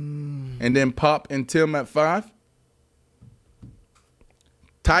 4, and then Pop and Tim at 5?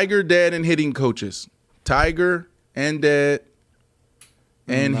 Tiger, dad, and hitting coaches. Tiger and dad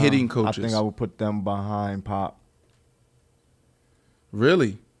and hitting coaches. I think I would put them behind Pop.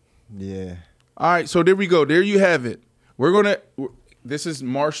 Really? Yeah. All right, so there we go. There you have it. This is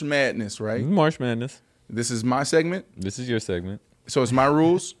March Madness, right? March Madness. This is my segment. This is your segment. So it's my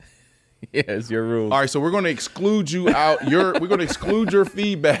rules. Yeah, it's your rules. All right, so we're going to exclude you out. We're going to exclude your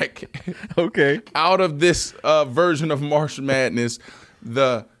feedback. Okay. Out of this version of March Madness,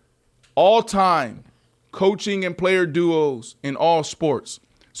 the all-time coaching and player duos in all sports.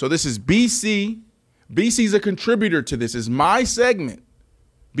 So this is BC. BC's a contributor to this. It's my segment.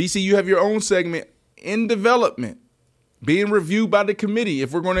 BC, you have your own segment in development, being reviewed by the committee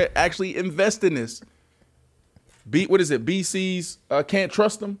if we're going to actually invest in this. What is it? BC's can't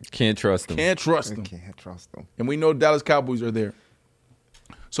trust them? Can't trust them. Can't trust them. Can't trust them. And we know Dallas Cowboys are there.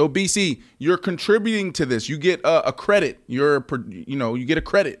 So BC, you're contributing to this. You get a credit. You get a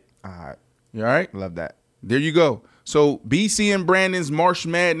credit. All right. You all right? Love that. There you go. So BC and Brandon's March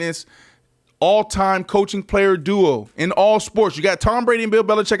Madness all-time coaching player duo in all sports. You got Tom Brady and Bill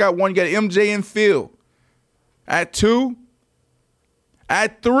Belichick at 1. You got MJ and Phil at 2.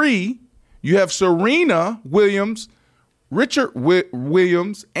 At 3, you have Serena Williams, Richard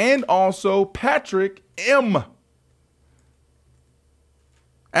Williams, and also Patrick M.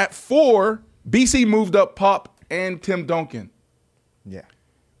 At 4, BC moved up Pop and Tim Duncan. Yeah.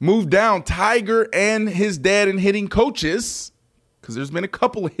 Moved down Tiger and his dad and hitting coaches, because there's been a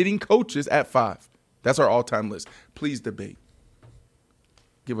couple of hitting coaches at 5. That's our all-time list. Please debate.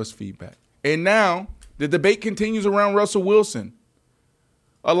 Give us feedback. And now the debate continues around Russell Wilson.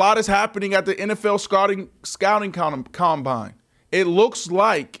 A lot is happening at the NFL scouting combine. It looks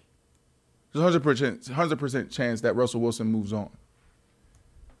like there's 100% chance that Russell Wilson moves on.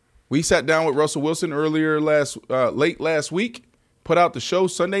 We sat down with Russell Wilson late last week, put out the show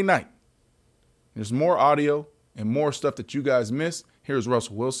Sunday night. There's more audio and more stuff that you guys missed. Here's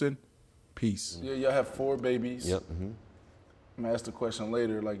Russell Wilson. Peace. Yeah, y'all have 4 babies. Yep. Mm-hmm. I'm gonna ask the question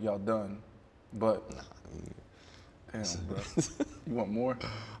later, like y'all done, but damn, bro, you want more?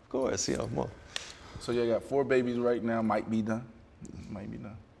 Of course, yeah, more. So you got 4 babies right now. Might be done.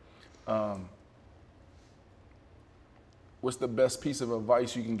 What's the best piece of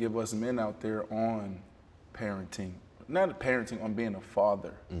advice you can give us men out there on parenting? Not parenting, on being a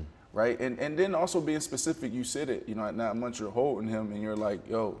father, right? And then also being specific. You said it. At 9 months you're holding him, and you're like,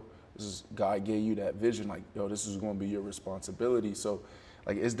 yo, God gave you that vision. Like, yo, this is going to be your responsibility. So,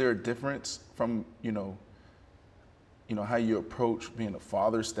 like, is there a difference from how you approach being a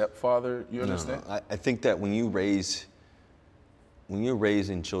father, stepfather? You understand? No. I think that when you're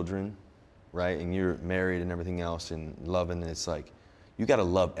raising children, right, and you're married and everything else and loving, it's like you got to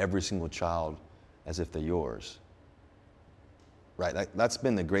love every single child as if they're yours, right? That's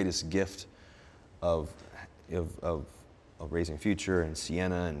been the greatest gift of raising Future and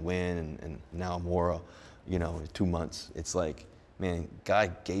Sienna and Wynn and now Mora, in 2 months. It's like, man,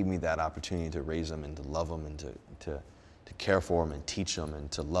 God gave me that opportunity to raise them and to love them and to care for them and teach them and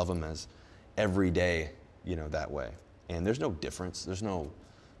to love them as every day, that way. And there's no difference. There's no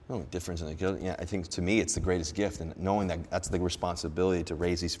difference in it. I think to me it's the greatest gift, and knowing that that's the responsibility to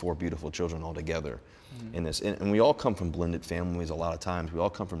raise these 4 beautiful children all together in this. And we all come from blended families a lot of times. We all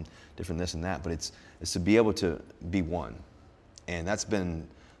come from different this and that, but it's to be able to be one. And that's been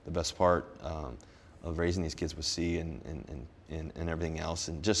the best part of raising these kids with C and everything else.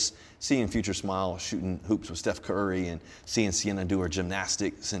 And just seeing Future smile shooting hoops with Steph Curry, and seeing Sienna do her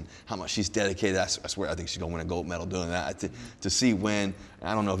gymnastics and how much she's dedicated. I swear, I think she's going to win a gold medal doing that. To see when,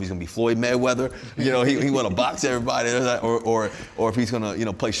 I don't know if he's going to be Floyd Mayweather, he want to box everybody, or if he's going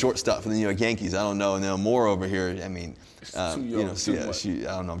to, play shortstop for the New York Yankees. I don't know. And then Moore over here, I mean, I don't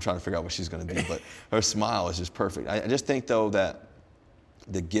know, I'm trying to figure out what she's going to be, but her smile is just perfect. I just think, though, that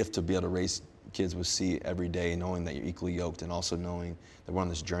the gift to be able to raise kids with C every day, knowing that you're equally yoked, and also knowing that we're on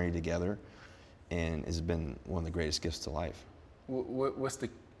this journey together, and has been one of the greatest gifts to life. What's the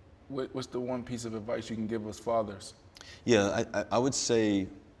one piece of advice you can give us fathers? Yeah, I would say,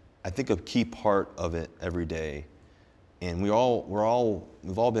 I think a key part of it every day, and we've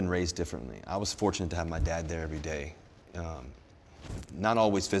all been raised differently. I was fortunate to have my dad there every day, not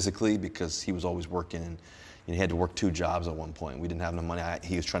always physically, because he was always working, and he had to work 2 jobs at one point. We didn't have enough money.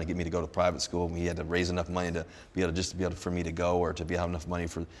 He was trying to get me to go to private school, and we had to raise enough money to be able for me to go, or to have enough money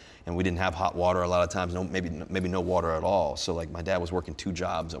and we didn't have hot water a lot of times, maybe no water at all. So like my dad was working 2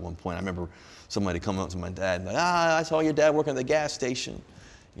 jobs at one point. I remember somebody coming up to my dad and like, I saw your dad working at the gas station.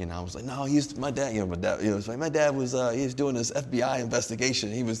 I was like, no, my dad, it's like my dad was, he was doing this FBI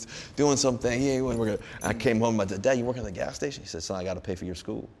investigation. He was doing something. He wasn't working. I came home, my dad, you working at the gas station? He said, son, I got to pay for your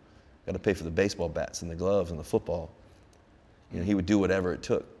school. Got to pay for the baseball bats and the gloves and the football. He would do whatever it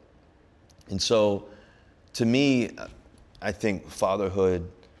took. And so, to me, I think fatherhood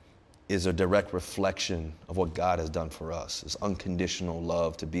is a direct reflection of what God has done for us. It's unconditional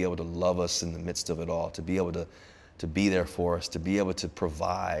love, to be able to love us in the midst of it all, to be able to be there for us, to be able to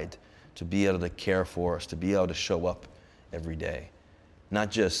provide, to be able to care for us, to be able to show up every day.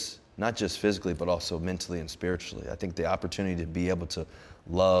 Not just physically, but also mentally and spiritually. I think the opportunity to be able to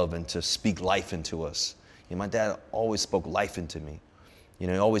love and to speak life into us. My dad always spoke life into me. He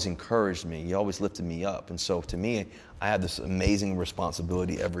always encouraged me. He always lifted me up. And so to me, I have this amazing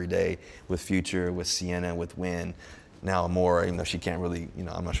responsibility every day with Future, with Sienna, with Wynn, now Amora, even though she can't really,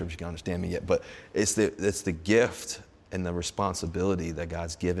 I'm not sure if she can understand me yet, but it's the gift and the responsibility that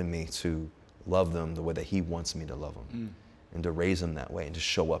God's given me to love them the way that He wants me to love them, and to raise them that way, and to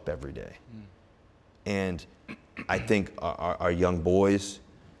show up every day. And I think our young boys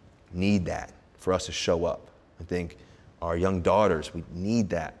need that, for us to show up. I think our young daughters, we need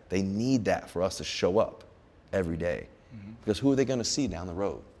that. They need that for us to show up every day. Because who are they going to see down the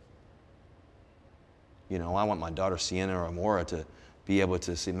road? I want my daughter Sienna or Amora to be able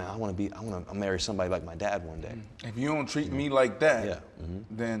to say, man, I want to marry somebody like my dad one day. If you don't treat me like that,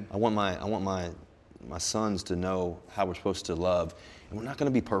 then I want my sons to know how we're supposed to love. And we're not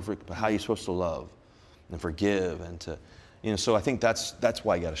going to be perfect, but how you're supposed to love and forgive, and to, so I think that's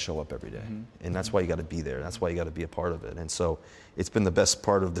why you got to show up every day, and that's why you got to be there. That's why you got to be a part of it. And so it's been the best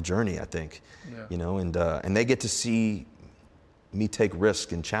part of the journey, I think. And they get to see me take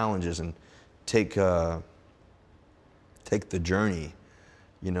risks and challenges, and take the journey,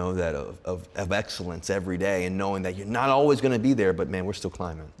 that of excellence every day, and knowing that you're not always going to be there, but man, we're still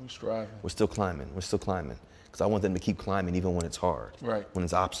climbing. We're striving. We're still climbing. Because I want them to keep climbing even when it's hard, right? When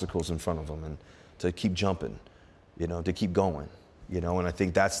there's obstacles in front of them, and to keep jumping, to keep going, and I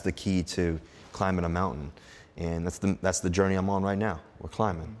think that's the key to climbing a mountain, and that's the journey I'm on right now. We're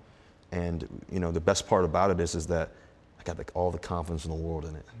climbing, and the best part about it is that I got all the confidence in the world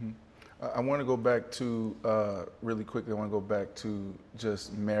in it. I want to go back to really quickly. I want to go back to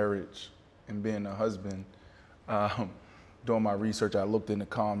just marriage and being a husband. Doing my research, I looked in the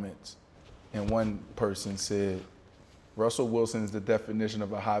comments, and one person said, "Russell Wilson is the definition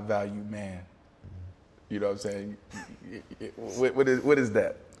of a high-value man." You know what I'm saying? What is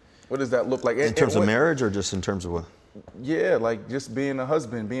that? What does that look like? In terms of marriage, or just in terms of what? Yeah, like just being a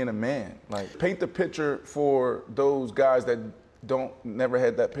husband, being a man. Like, paint the picture for those guys that never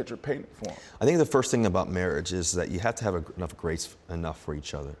had that picture painted for them. I think the first thing about marriage is that you have to have enough grace for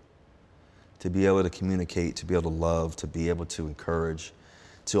each other, to be able to communicate, to be able to love, to be able to encourage,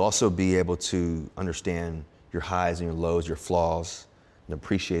 to also be able to understand your highs and your lows, your flaws, and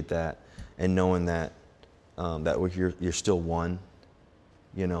appreciate that, and knowing that you're still one,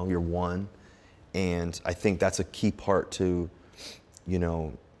 you're one. And I think that's a key part to, C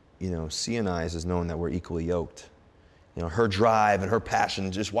and I, is knowing that we're equally yoked. You know, her drive and her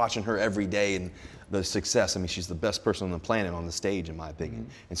passion, just watching her every day and the success. I mean, she's the best person on the planet on the stage, in my opinion.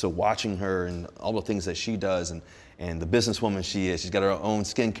 And so watching her and all the things that she does and the businesswoman she is, she's got her own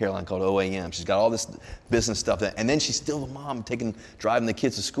skincare line called OAM. She's got all this business stuff. And then she's still the mom driving the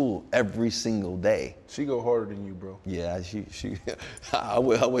kids to school every single day. She go harder than you, bro. Yeah, I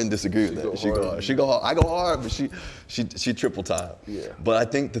wouldn't disagree with that. She go hard. I go hard, but she triple time. Yeah. But I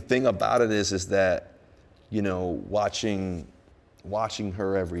think the thing about it is that, you know, watching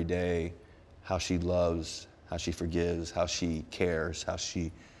her every day, how she loves, how she forgives, how she cares, how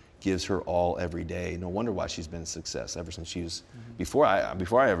she gives her all every day. No wonder why she's been a success ever since she was, before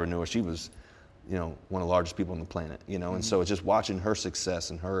I ever knew her, she was, you know, one of the largest people on the planet, you know? And so it's just watching her success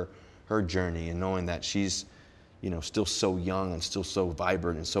and her journey and knowing that she's, you know, still so young and still so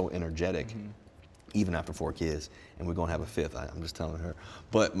vibrant and so energetic, even after 4 kids, and we're gonna have a 5th, I'm just telling her.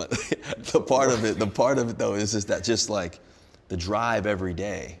 But the part of it though is just that, just like the drive every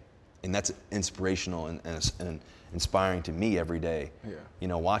day, and that's inspirational and inspiring to me every day. Yeah. You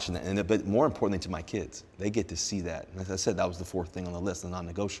know, watching that, but more importantly to my kids, they get to see that. And as I said, that was the 4th thing on the list, the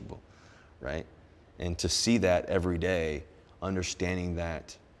non-negotiable, right? And to see that every day, understanding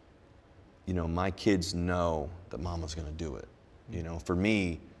that, you know, my kids know that Mama's gonna do it. You know, for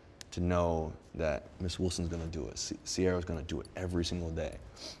me to know that Miss Wilson's gonna do it, Sierra's gonna do it every single day.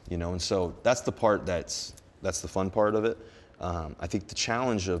 You know, and so that's the part that's the fun part of it. I think the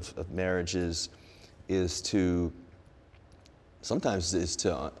challenge of marriage is to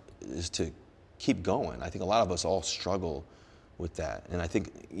keep going. I think a lot of us all struggle with that. And I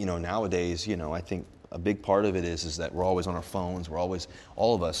think, you know, nowadays, you know, I think a big part of it is that we're always on our phones. We're always,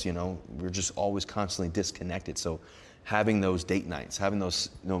 all of us, you know, we're just always constantly disconnected. So having those date nights, having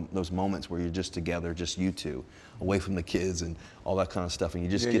those, you know, those moments where you're just together, just you two, away from the kids and all that kind of stuff, and you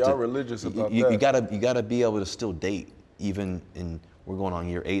just get y'all to religious about that. You gotta be able to still date, even in, we're going on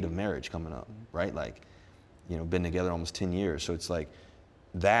year 8 of marriage coming up, right? Like, you know, been together almost 10 years. So it's like,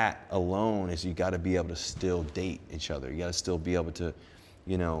 that alone is, you gotta be able to still date each other. You gotta still be able to,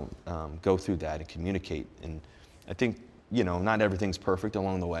 you know, go through that and communicate. And I think, you know, not everything's perfect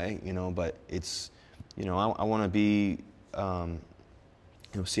along the way, you know, but it's, you know, I wanna be, you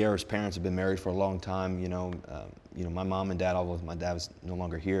know, Sierra's parents have been married for a long time, you know, my mom and dad, although my dad was no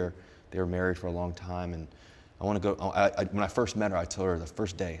longer here, they were married for a long time. And I want to go, when I first met her, I told her the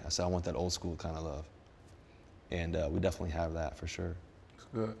first day, I said, I want that old school kind of love. And we definitely have that for sure. That's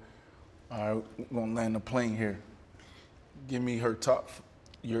good. All right, we're gonna land the plane here. Give me her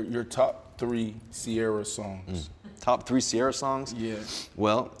your top 3 Sierra songs. Top 3 Sierra songs? Yeah.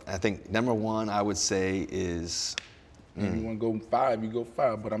 Well, I think number 1 I would say is. If you wanna go 5, you go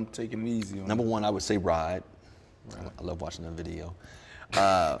 5, but I'm taking it easy on Number 1, I would say Ride. I love watching that video.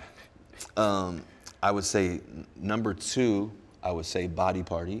 I would say number 2, I would say Body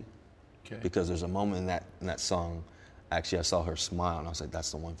Party. Okay. Because there's a moment in that song, actually I saw her smile and I was like, that's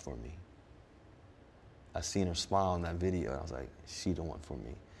the one for me. I seen her smile in that video and I was like, she the one for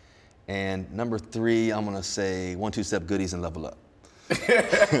me. And number 3, I'm gonna say 1-2-Step Goodies and Level Up. I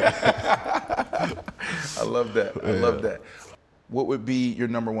love that. I love that. What would be your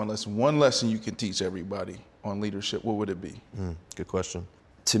number 1 lesson? One lesson you can teach everybody on leadership, what would it be? Good question.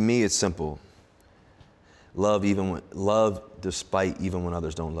 To me, it's simple. Love despite even when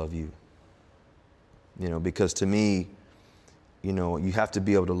others don't love you. You know, because to me, you know, you have to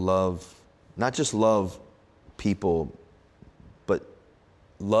be able to love, not just love people, but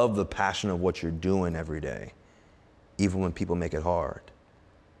love the passion of what you're doing every day, even when people make it hard.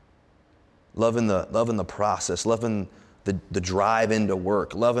 Loving the process, loving the drive into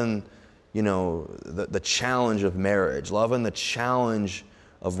work, loving, you know, the challenge of marriage, loving the challenge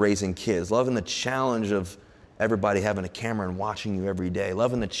of raising kids, loving the challenge of everybody having a camera and watching you every day,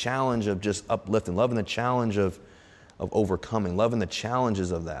 loving the challenge of just uplifting, loving the challenge of overcoming, loving the challenges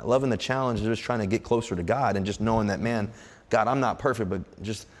of that, loving the challenge of just trying to get closer to God and just knowing that, man, God, I'm not perfect, but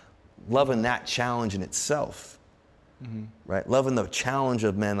just loving that challenge in itself, right? Loving the challenge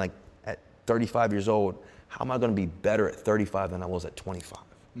of, man, like at 35 years old, how am I going to be better at 35 than I was at 25?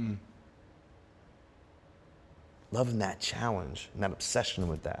 Loving that challenge and that obsession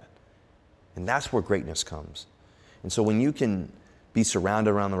with that. And that's where greatness comes. And so when you can be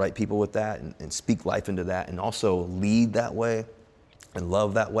surrounded around the right people with that and speak life into that and also lead that way and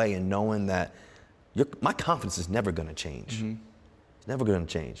love that way and knowing that my confidence is never going to change. It's never going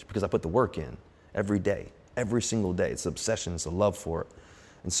to change because I put the work in every day, every single day. It's the obsession, it's the love for it.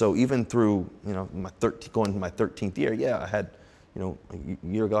 And so even through, you know, going to my 13th year, yeah, I had, you know, a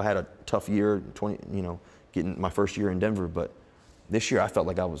year ago I had a tough year, getting my first year in Denver, but this year I felt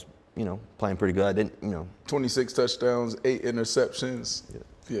like I was playing pretty good. I didn't, 26 touchdowns, 8 interceptions.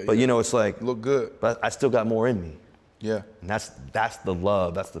 Yeah, but it's like look good. But I still got more in me. Yeah. And that's the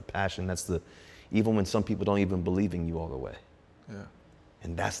love, that's the passion, that's the even when some people don't even believe in you all the way. Yeah.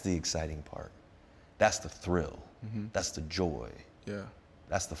 And that's the exciting part. That's the thrill. Mm-hmm. That's the joy. Yeah.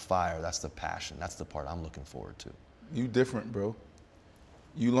 That's the fire. That's the passion. That's the part I'm looking forward to. You different, bro.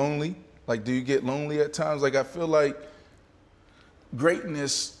 You lonely? Like, do you get lonely at times? Like, I feel like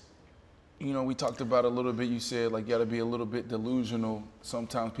greatness, we talked about a little bit. You said, like, you got to be a little bit delusional.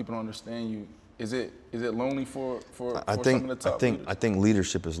 Sometimes people don't understand you. Is it lonely for some of the top leaders? I think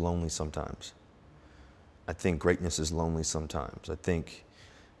leadership is lonely sometimes. I think greatness is lonely sometimes. I think,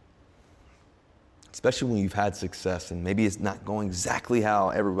 especially when you've had success and maybe it's not going exactly how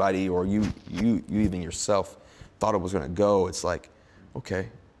everybody or you even yourself thought it was going to go. It's like, okay,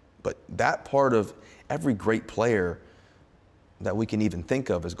 but that part of every great player that we can even think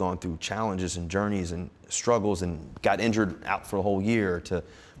of has gone through challenges and journeys and struggles and got injured out for a whole year, to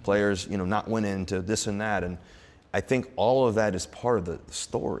players, not winning, to this and that. And I think all of that is part of the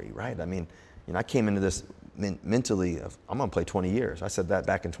story, right? I mean, I came into this mentally of, I'm going to play 20 years. I said that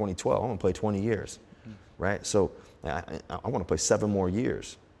back in 2012. I'm going to play 20 years, right? So I want to play 7 more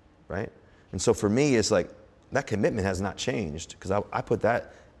years, right? And so for me, it's like that commitment has not changed, because I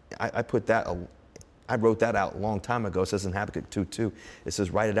wrote that out a long time ago. It says in Habakkuk 2:2, it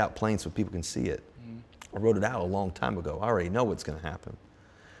says, write it out plain so people can see it. I wrote it out a long time ago. I already know what's going to happen.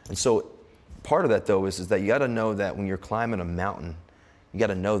 And so part of that, though, is that you got to know that when you're climbing a mountain, you got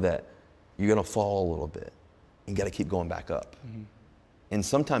to know that you're going to fall a little bit. You got to keep going back up. Mm-hmm. And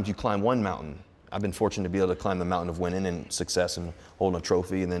sometimes you climb one mountain. I've been fortunate to be able to climb the mountain of winning and success and holding a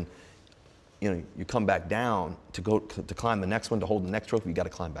trophy, and then you come back down to climb the next one, to hold the next trophy. You got to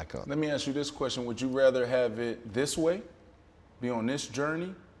climb back up. Let me ask you this question: would you rather have it this way, be on this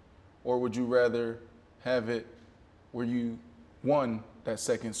journey, or would you rather have it where you won that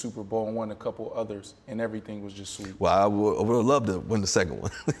second Super Bowl and won a couple others and everything was just sweet? Well, I would love to win the second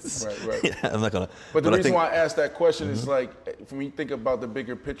one. Right. Yeah, I'm not gonna. But the reason why I asked that question is, like, when we think about the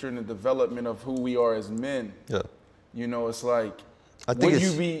bigger picture and the development of who we are as men. Yeah. It's like, would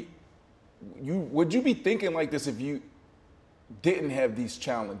you be thinking like this if you didn't have these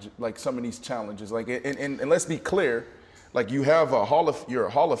challenges, like some of these challenges? Like, and let's be clear, like, you're a Hall of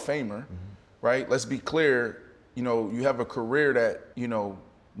Famer, right? Let's be clear. You have a career that,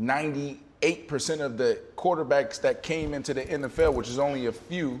 98% of the quarterbacks that came into the NFL, which is only a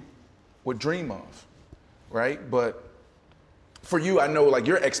few, would dream of, right? But for you, I know, like,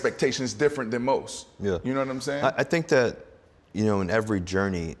 your expectation is different than most. Yeah. You know what I'm saying? I think that, in every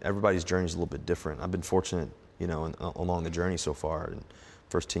journey, everybody's journey is a little bit different. I've been fortunate, along the journey so far. And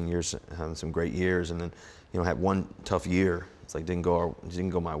first 10 years, having some great years, and then, had one tough year. It's like didn't go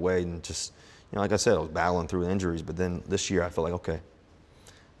my way, and just, like I said, I was battling through injuries. But then this year, I felt like, okay,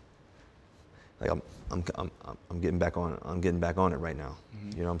 like I'm getting back on. I'm getting back on it right now.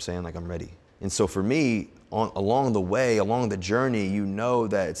 Mm-hmm. You know what I'm saying? Like, I'm ready. And so for me, along the way, along the journey,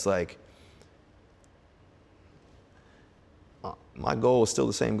 that it's like, my goal is still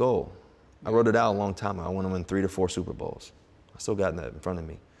the same goal. I wrote it out a long time ago. I want to win 3 to 4 Super Bowls. I still got that in front of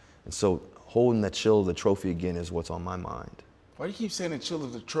me. And so holding that chill of the trophy again is what's on my mind. Why do you keep saying the chill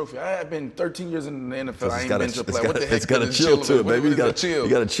of the trophy? I've been 13 years in the NFL. I ain't been to play. What the heck? It's got a chill to it, baby. You got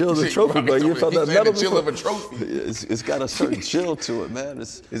to chill the trophy, bro. You felt that medal? The chill of a trophy. It's got a certain chill to it, man.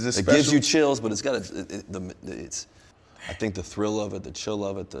 It gives you chills, but it's got I think the thrill of it, the chill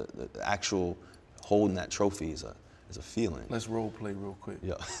of it, the actual holding that trophy is a feeling. Let's role play real quick.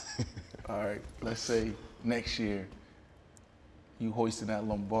 Yeah. All right. Let's say next year you hoisting that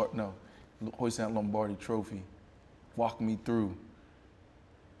Lombardi trophy. Walk me through,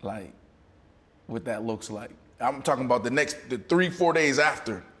 like, what that looks like. I'm talking about the 3-4 days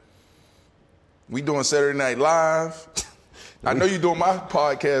after. We doing Saturday Night Live. I know you're doing my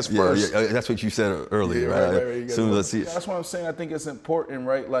podcast first. Yeah, that's what you said earlier, right? As soon as I see it. That's what I'm saying. I think it's important,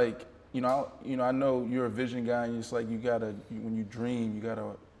 right? Like, I know you're a vision guy, and it's like when you dream, you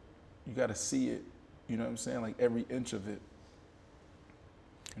gotta see it. You know what I'm saying? Like, every inch of it.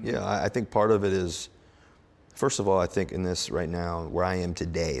 Yeah, I think part of it is, first of all, I think in this right now, where I am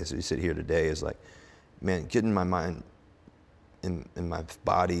today, as we sit here today, is like, man, getting my mind and my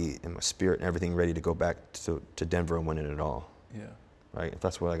body and my spirit and everything ready to go back to Denver and winning it all. Yeah. Right? If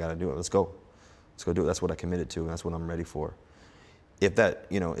that's what I got to do, let's go. Let's go do it. That's what I committed to, and that's what I'm ready for. If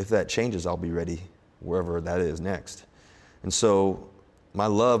that changes, I'll be ready wherever that is next. And so my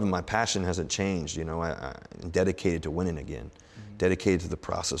love and my passion hasn't changed. I'm dedicated to winning again. Dedicated to the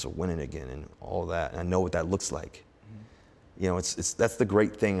process of winning again and all that. And I know what that looks like. You know, that's the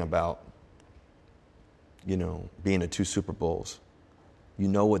great thing about, you know, being at 2 Super Bowls. You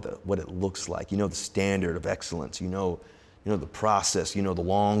know what it looks like. You know the standard of excellence. You know the process. You know the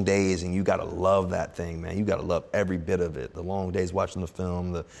long days, and you got to love that thing, man. You got to love every bit of it. The long days watching the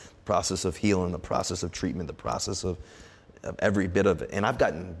film, the process of healing, the process of treatment, the process of every bit of it. And I've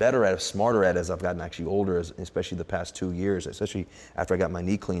gotten better at it, smarter at it as I've gotten actually older, especially the past 2 years, especially after I got my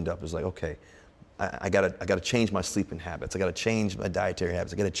knee cleaned up. It's like, okay, I gotta change my sleeping habits. I gotta change my dietary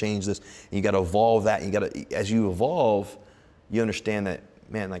habits. I gotta change this. And you gotta evolve that. And as you evolve, you understand that,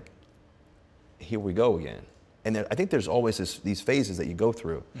 man, like, here we go again. And I think there's always these phases that you go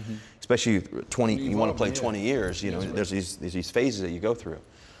through, especially 20. You want to play 20 years. You know, there's these phases that you go through.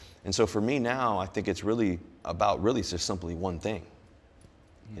 And so for me now, I think it's really about just simply one thing.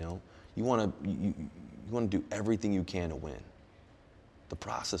 You know, you want to do everything you can to win. The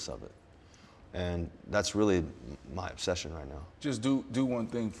process of it. And that's really my obsession right now. Just do one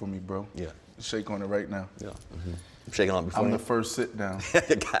thing for me, bro. Yeah. Shake on it right now. Yeah. Mm-hmm. I'm shaking on it before. I'm the first sit down.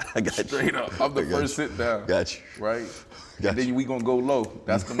 I got Straight up. I'm the first sit down. Got you. Right? Got and then you. we gonna go low.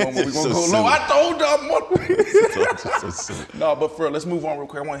 That's the moment we gonna So go silly. low. I told y'all. So silly. No, but let's move on real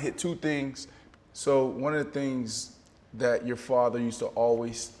quick. I want to hit 2 things. So one of the things that your father used to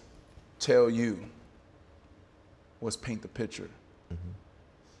always tell you was paint the picture.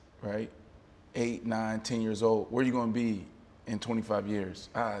 Right? 8, 9, 10 years old. Where are you gonna be in 25 years?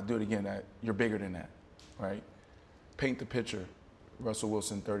 Do it again. You're bigger than that. Right? Paint the picture. Russell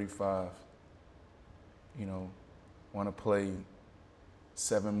Wilson, 35. You know, want to play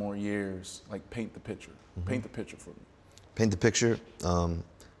 7 more years. Like, paint the picture. Paint the picture for me. Paint the picture.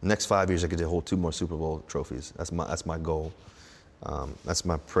 Next 5 years, I could hold 2 more Super Bowl trophies. That's my goal. That's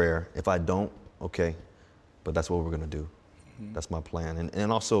my prayer. If I don't, okay, but that's what we're gonna do. That's my plan.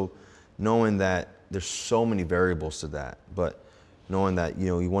 And also knowing that there's so many variables to that, but knowing that, you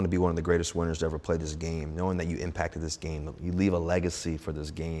know, you want to be one of the greatest winners to ever play this game, knowing that you impacted this game, you leave a legacy for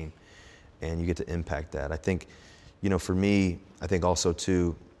this game, and you get to impact that. I think, you know, for me, I think also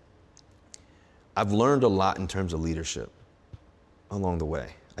too, I've learned a lot in terms of leadership along the way.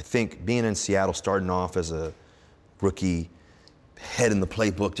 I think being in Seattle, starting off as a rookie, head in the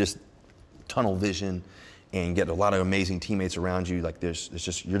playbook, just tunnel vision, and get a lot of amazing teammates around you. Like you're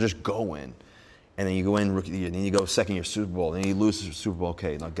just going, and then you go in rookie year, and then you go second year Super Bowl, and then you lose the Super Bowl.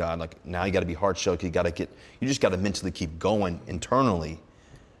 Okay, now God, like now you got to be hard shelled. You just got to mentally keep going internally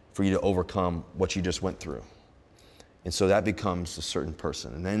for you to overcome what you just went through, and so that becomes a certain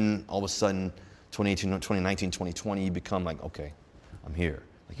person. And then all of a sudden, 2018, 2019, 2020, you become like, okay, I'm here.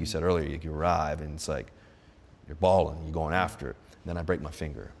 Like you said earlier, you arrive, and it's like you're balling, you're going after it. And then I break my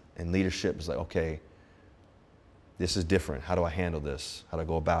finger, and leadership is like, okay, this is different. How do I handle this? How do I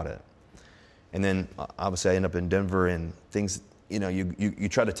go about it? And then obviously I end up in Denver, and things, you know, you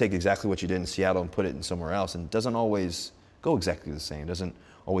try to take exactly what you did in Seattle and put it in somewhere else, and it doesn't always go exactly the same. It doesn't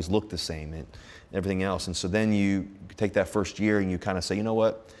always look the same and everything else. And so then you take that first year and you kind of say, you know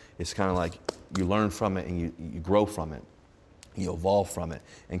what? It's kind of like you learn from it and you grow from it. You evolve from it.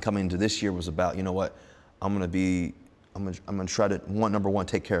 And coming into this year was about, you know what? I'm gonna try to, number one,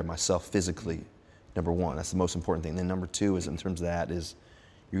 take care of myself physically. Number one, that's the most important thing. And then number two is, in terms of that, is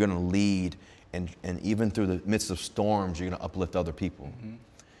you're gonna lead, and even through the midst of storms, you're gonna uplift other people.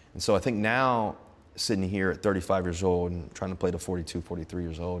 And so I think now, sitting here at 35 years old and trying to play to 42, 43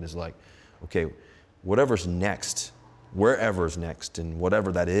 years old is like, okay, whatever's next, wherever's next, and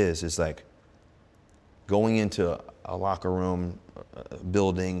whatever that is like going into a locker room, a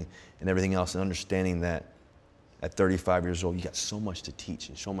building, and everything else, and understanding that at 35 years old, you got so much to teach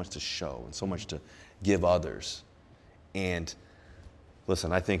and so much to show and so much to give others. And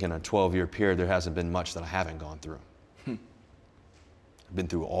listen, I think in a 12-year period, there hasn't been much that I haven't gone through. I've been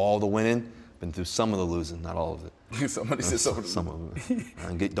through all the winning, been through some of the losing, not all of it. Somebody said some of it.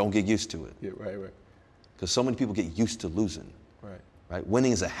 And don't get used to it. Yeah, right. Because so many people get used to losing. Right?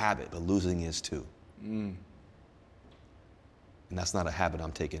 Winning is a habit, but losing is too. And that's not a habit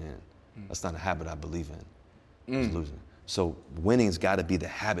I'm taking in. That's not a habit I believe in. Is losing. So winning's got to be the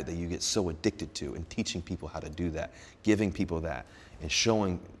habit that you get so addicted to, and teaching people how to do that, giving people that, and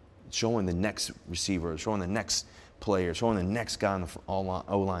showing the next receiver, showing the next player, showing the next guy on the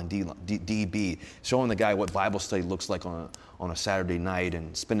O-line, DB, showing the guy what Bible study looks like on a Saturday night,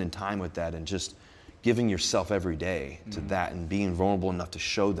 and spending time with that, and just giving yourself every day to that, and being vulnerable enough to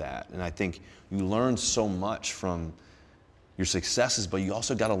show that. And I think you learn so much from your successes, but you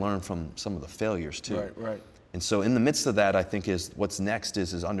also got to learn from some of the failures too. Right. And so in the midst of that, I think is what's next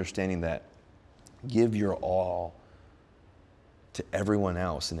is understanding that give your all to everyone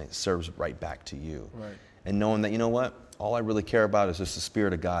else, and it serves right back to you. Right. And knowing that, you know what, all I really care about is just the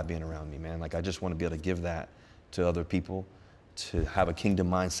Spirit of God being around me, man. Like, I just want to be able to give that to other people, to have a kingdom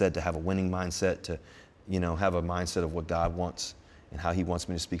mindset, to have a winning mindset, to, have a mindset of what God wants and how he wants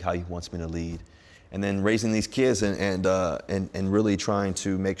me to speak, how he wants me to lead. And then raising these kids and really trying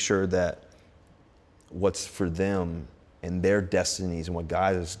to make sure that what's for them and their destinies and what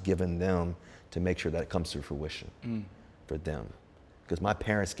God has given them, to make sure that it comes to fruition for them. Because my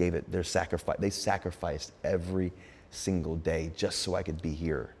parents gave it their sacrifice. They sacrificed every single day just so I could be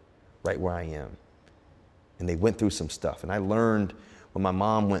here, right where I am. And they went through some stuff. And I learned what my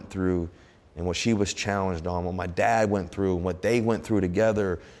mom went through and what she was challenged on, what my dad went through and what they went through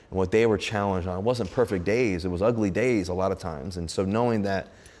together and what they were challenged on. It wasn't perfect days. It was ugly days a lot of times. And so knowing that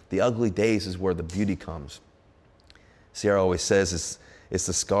the ugly days is where the beauty comes. Sierra always says it's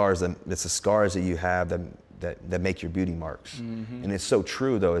the scars that you have that make your beauty marks. Mm-hmm. And it's so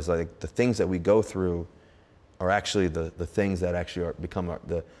true, though. It's like the things that we go through are actually the things that actually become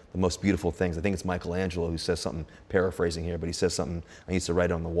the most beautiful things. I think it's Michelangelo who says something, paraphrasing here, but he says something I used to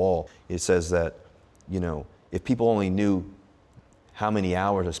write on the wall. It says that, if people only knew how many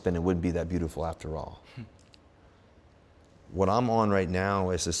hours I spent, it wouldn't be that beautiful after all. What I'm on right now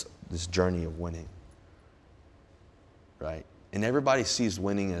is this journey of winning, right? And everybody sees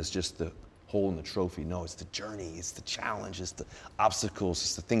winning as just the hole in the trophy. No, it's the journey, it's the challenge, it's the obstacles,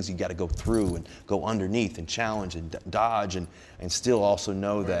 it's the things you got to go through and go underneath and challenge and dodge and still also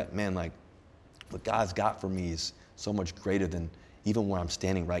know that, man, like what God's got for me is so much greater than even where I'm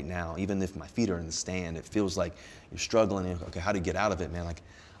standing right now. Even if my feet are in the stand, it feels like you're struggling. And, okay, how to get out of it, man? Like,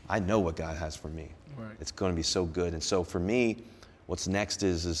 I know what God has for me. Right. It's going to be so good. And so for me, what's next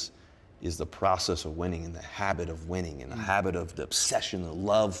is the process of winning and the habit of winning and the habit of the obsession, the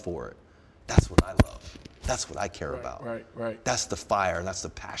love for it. That's what I love. That's what I care about. Right. That's the fire and that's the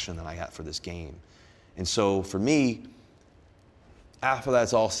passion that I got for this game. And so for me, after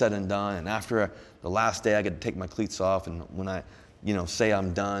that's all said and done, and after the last day I get to take my cleats off, and when I, say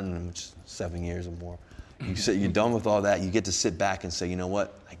I'm done, which is 7 years or more, you say you're done with all that, you get to sit back and say, you know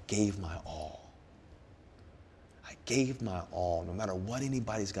what? I gave my all. I gave my all, no matter what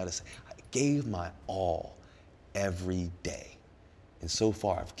anybody's got to say. I gave my all every day. And so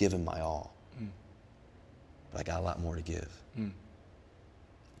far, I've given my all. But I got a lot more to give.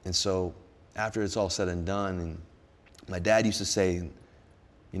 And so after it's all said and done, and my dad used to say,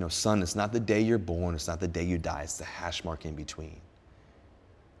 son, it's not the day you're born, it's not the day you die, it's the hash mark in between.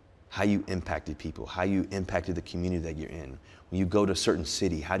 How you impacted people, how you impacted the community that you're in. When you go to a certain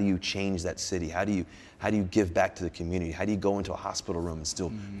city, how do you change that city? How do you give back to the community? How do you go into a hospital room and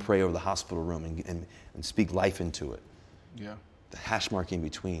still pray over the hospital room and speak life into it? Yeah. The hash mark in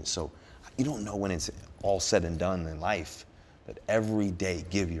between. So you don't know when it's all said and done in life, but every day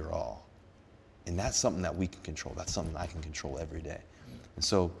give your all. And that's something that we can control. That's something I can control every day. And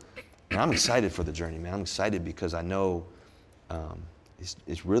so I'm excited for the journey, man. I'm excited because I know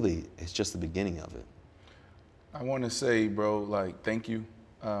it's just the beginning of it. I want to say, bro, thank you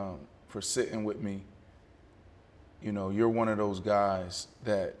for sitting with me. You're one of those guys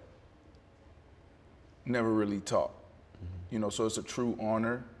that never really talk. So it's a true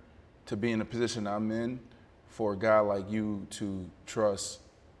honor to be in the position I'm in for a guy like you to trust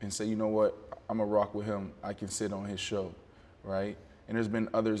and say, you know what, I'm going to rock with him. I can sit on his show, right? And there's been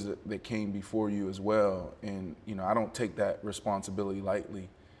others that came before you as well. And, I don't take that responsibility lightly.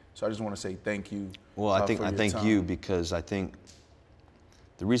 So I just want to say thank you. Well, I thank you because I think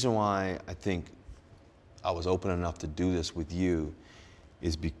the reason why I think I was open enough to do this with you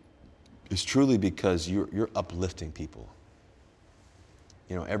is truly because you're uplifting people.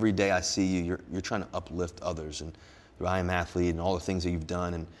 Every day I see you, you're trying to uplift others, and through I Am Athlete and all the things that you've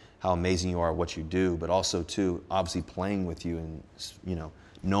done and how amazing you are at what you do, but also too, obviously playing with you and,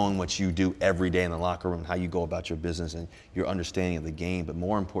 knowing what you do every day in the locker room, how you go about your business and your understanding of the game, but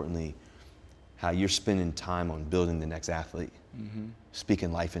more importantly, how you're spending time on building the next athlete,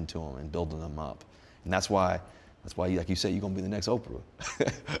 speaking life into them and building them up. And that's why, like you said, you're going to be the next Oprah,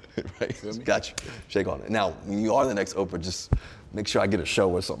 right? Got you. Shake on it. Now, when you are the next Oprah, just make sure I get a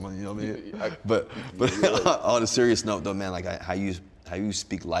show or something, you know what I mean? But on a serious note, though, man, how you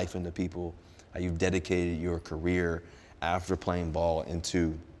speak life into people, how you've dedicated your career after playing ball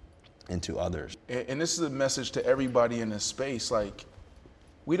into others. And this is a message to everybody in this space.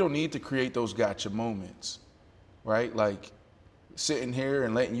 We don't need to create those gotcha moments, right? Sitting here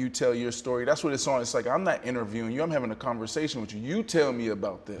and letting you tell your story. That's what it's on. It's I'm not interviewing you. I'm having a conversation with you. You tell me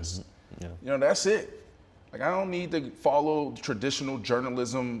about this. Yeah. That's it. I don't need to follow traditional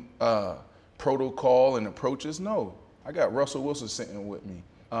journalism protocol and approaches. No, I got Russell Wilson sitting with me.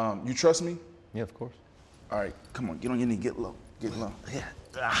 You trust me? Yeah, of course. All right, come on, get on your knee, get low, get low. Yeah.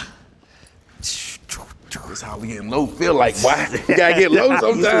 That's how we getting low feel like, boy. You gotta get low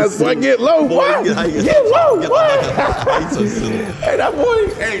sometimes, boy. Get low, boy. Get low, boy. Hey, that boy,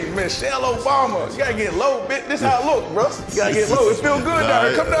 hey, Michelle Obama. You gotta get low, bitch. This how it look, bro. You gotta get low. It feel good down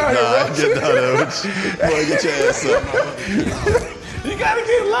here. Come down here, bro. Get down there. Boy, get your ass up. You gotta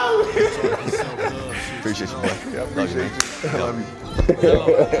get low. Appreciate you, boy. Yeah, I appreciate you. I love you.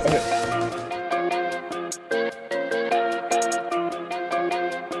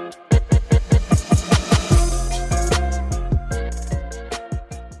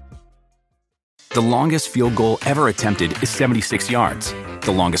 The longest field goal ever attempted is 76 yards.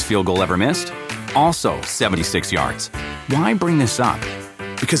 The longest field goal ever missed? Also 76 yards. Why bring this up?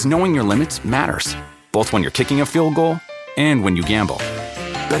 Because knowing your limits matters, both when you're kicking a field goal and when you gamble.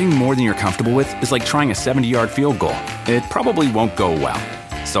 Betting more than you're comfortable with is like trying a 70-yard field goal. It probably won't go well.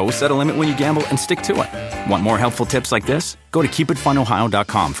 So set a limit when you gamble and stick to it. Want more helpful tips like this? Go to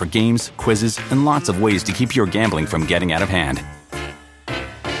keepitfunohio.com for games, quizzes, and lots of ways to keep your gambling from getting out of hand.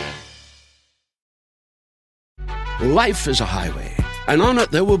 Life is a highway, and on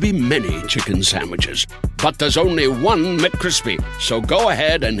it there will be many chicken sandwiches. But there's only one McCrispy. So go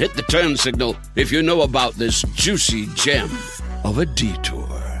ahead and hit the turn signal if you know about this juicy gem of a detour.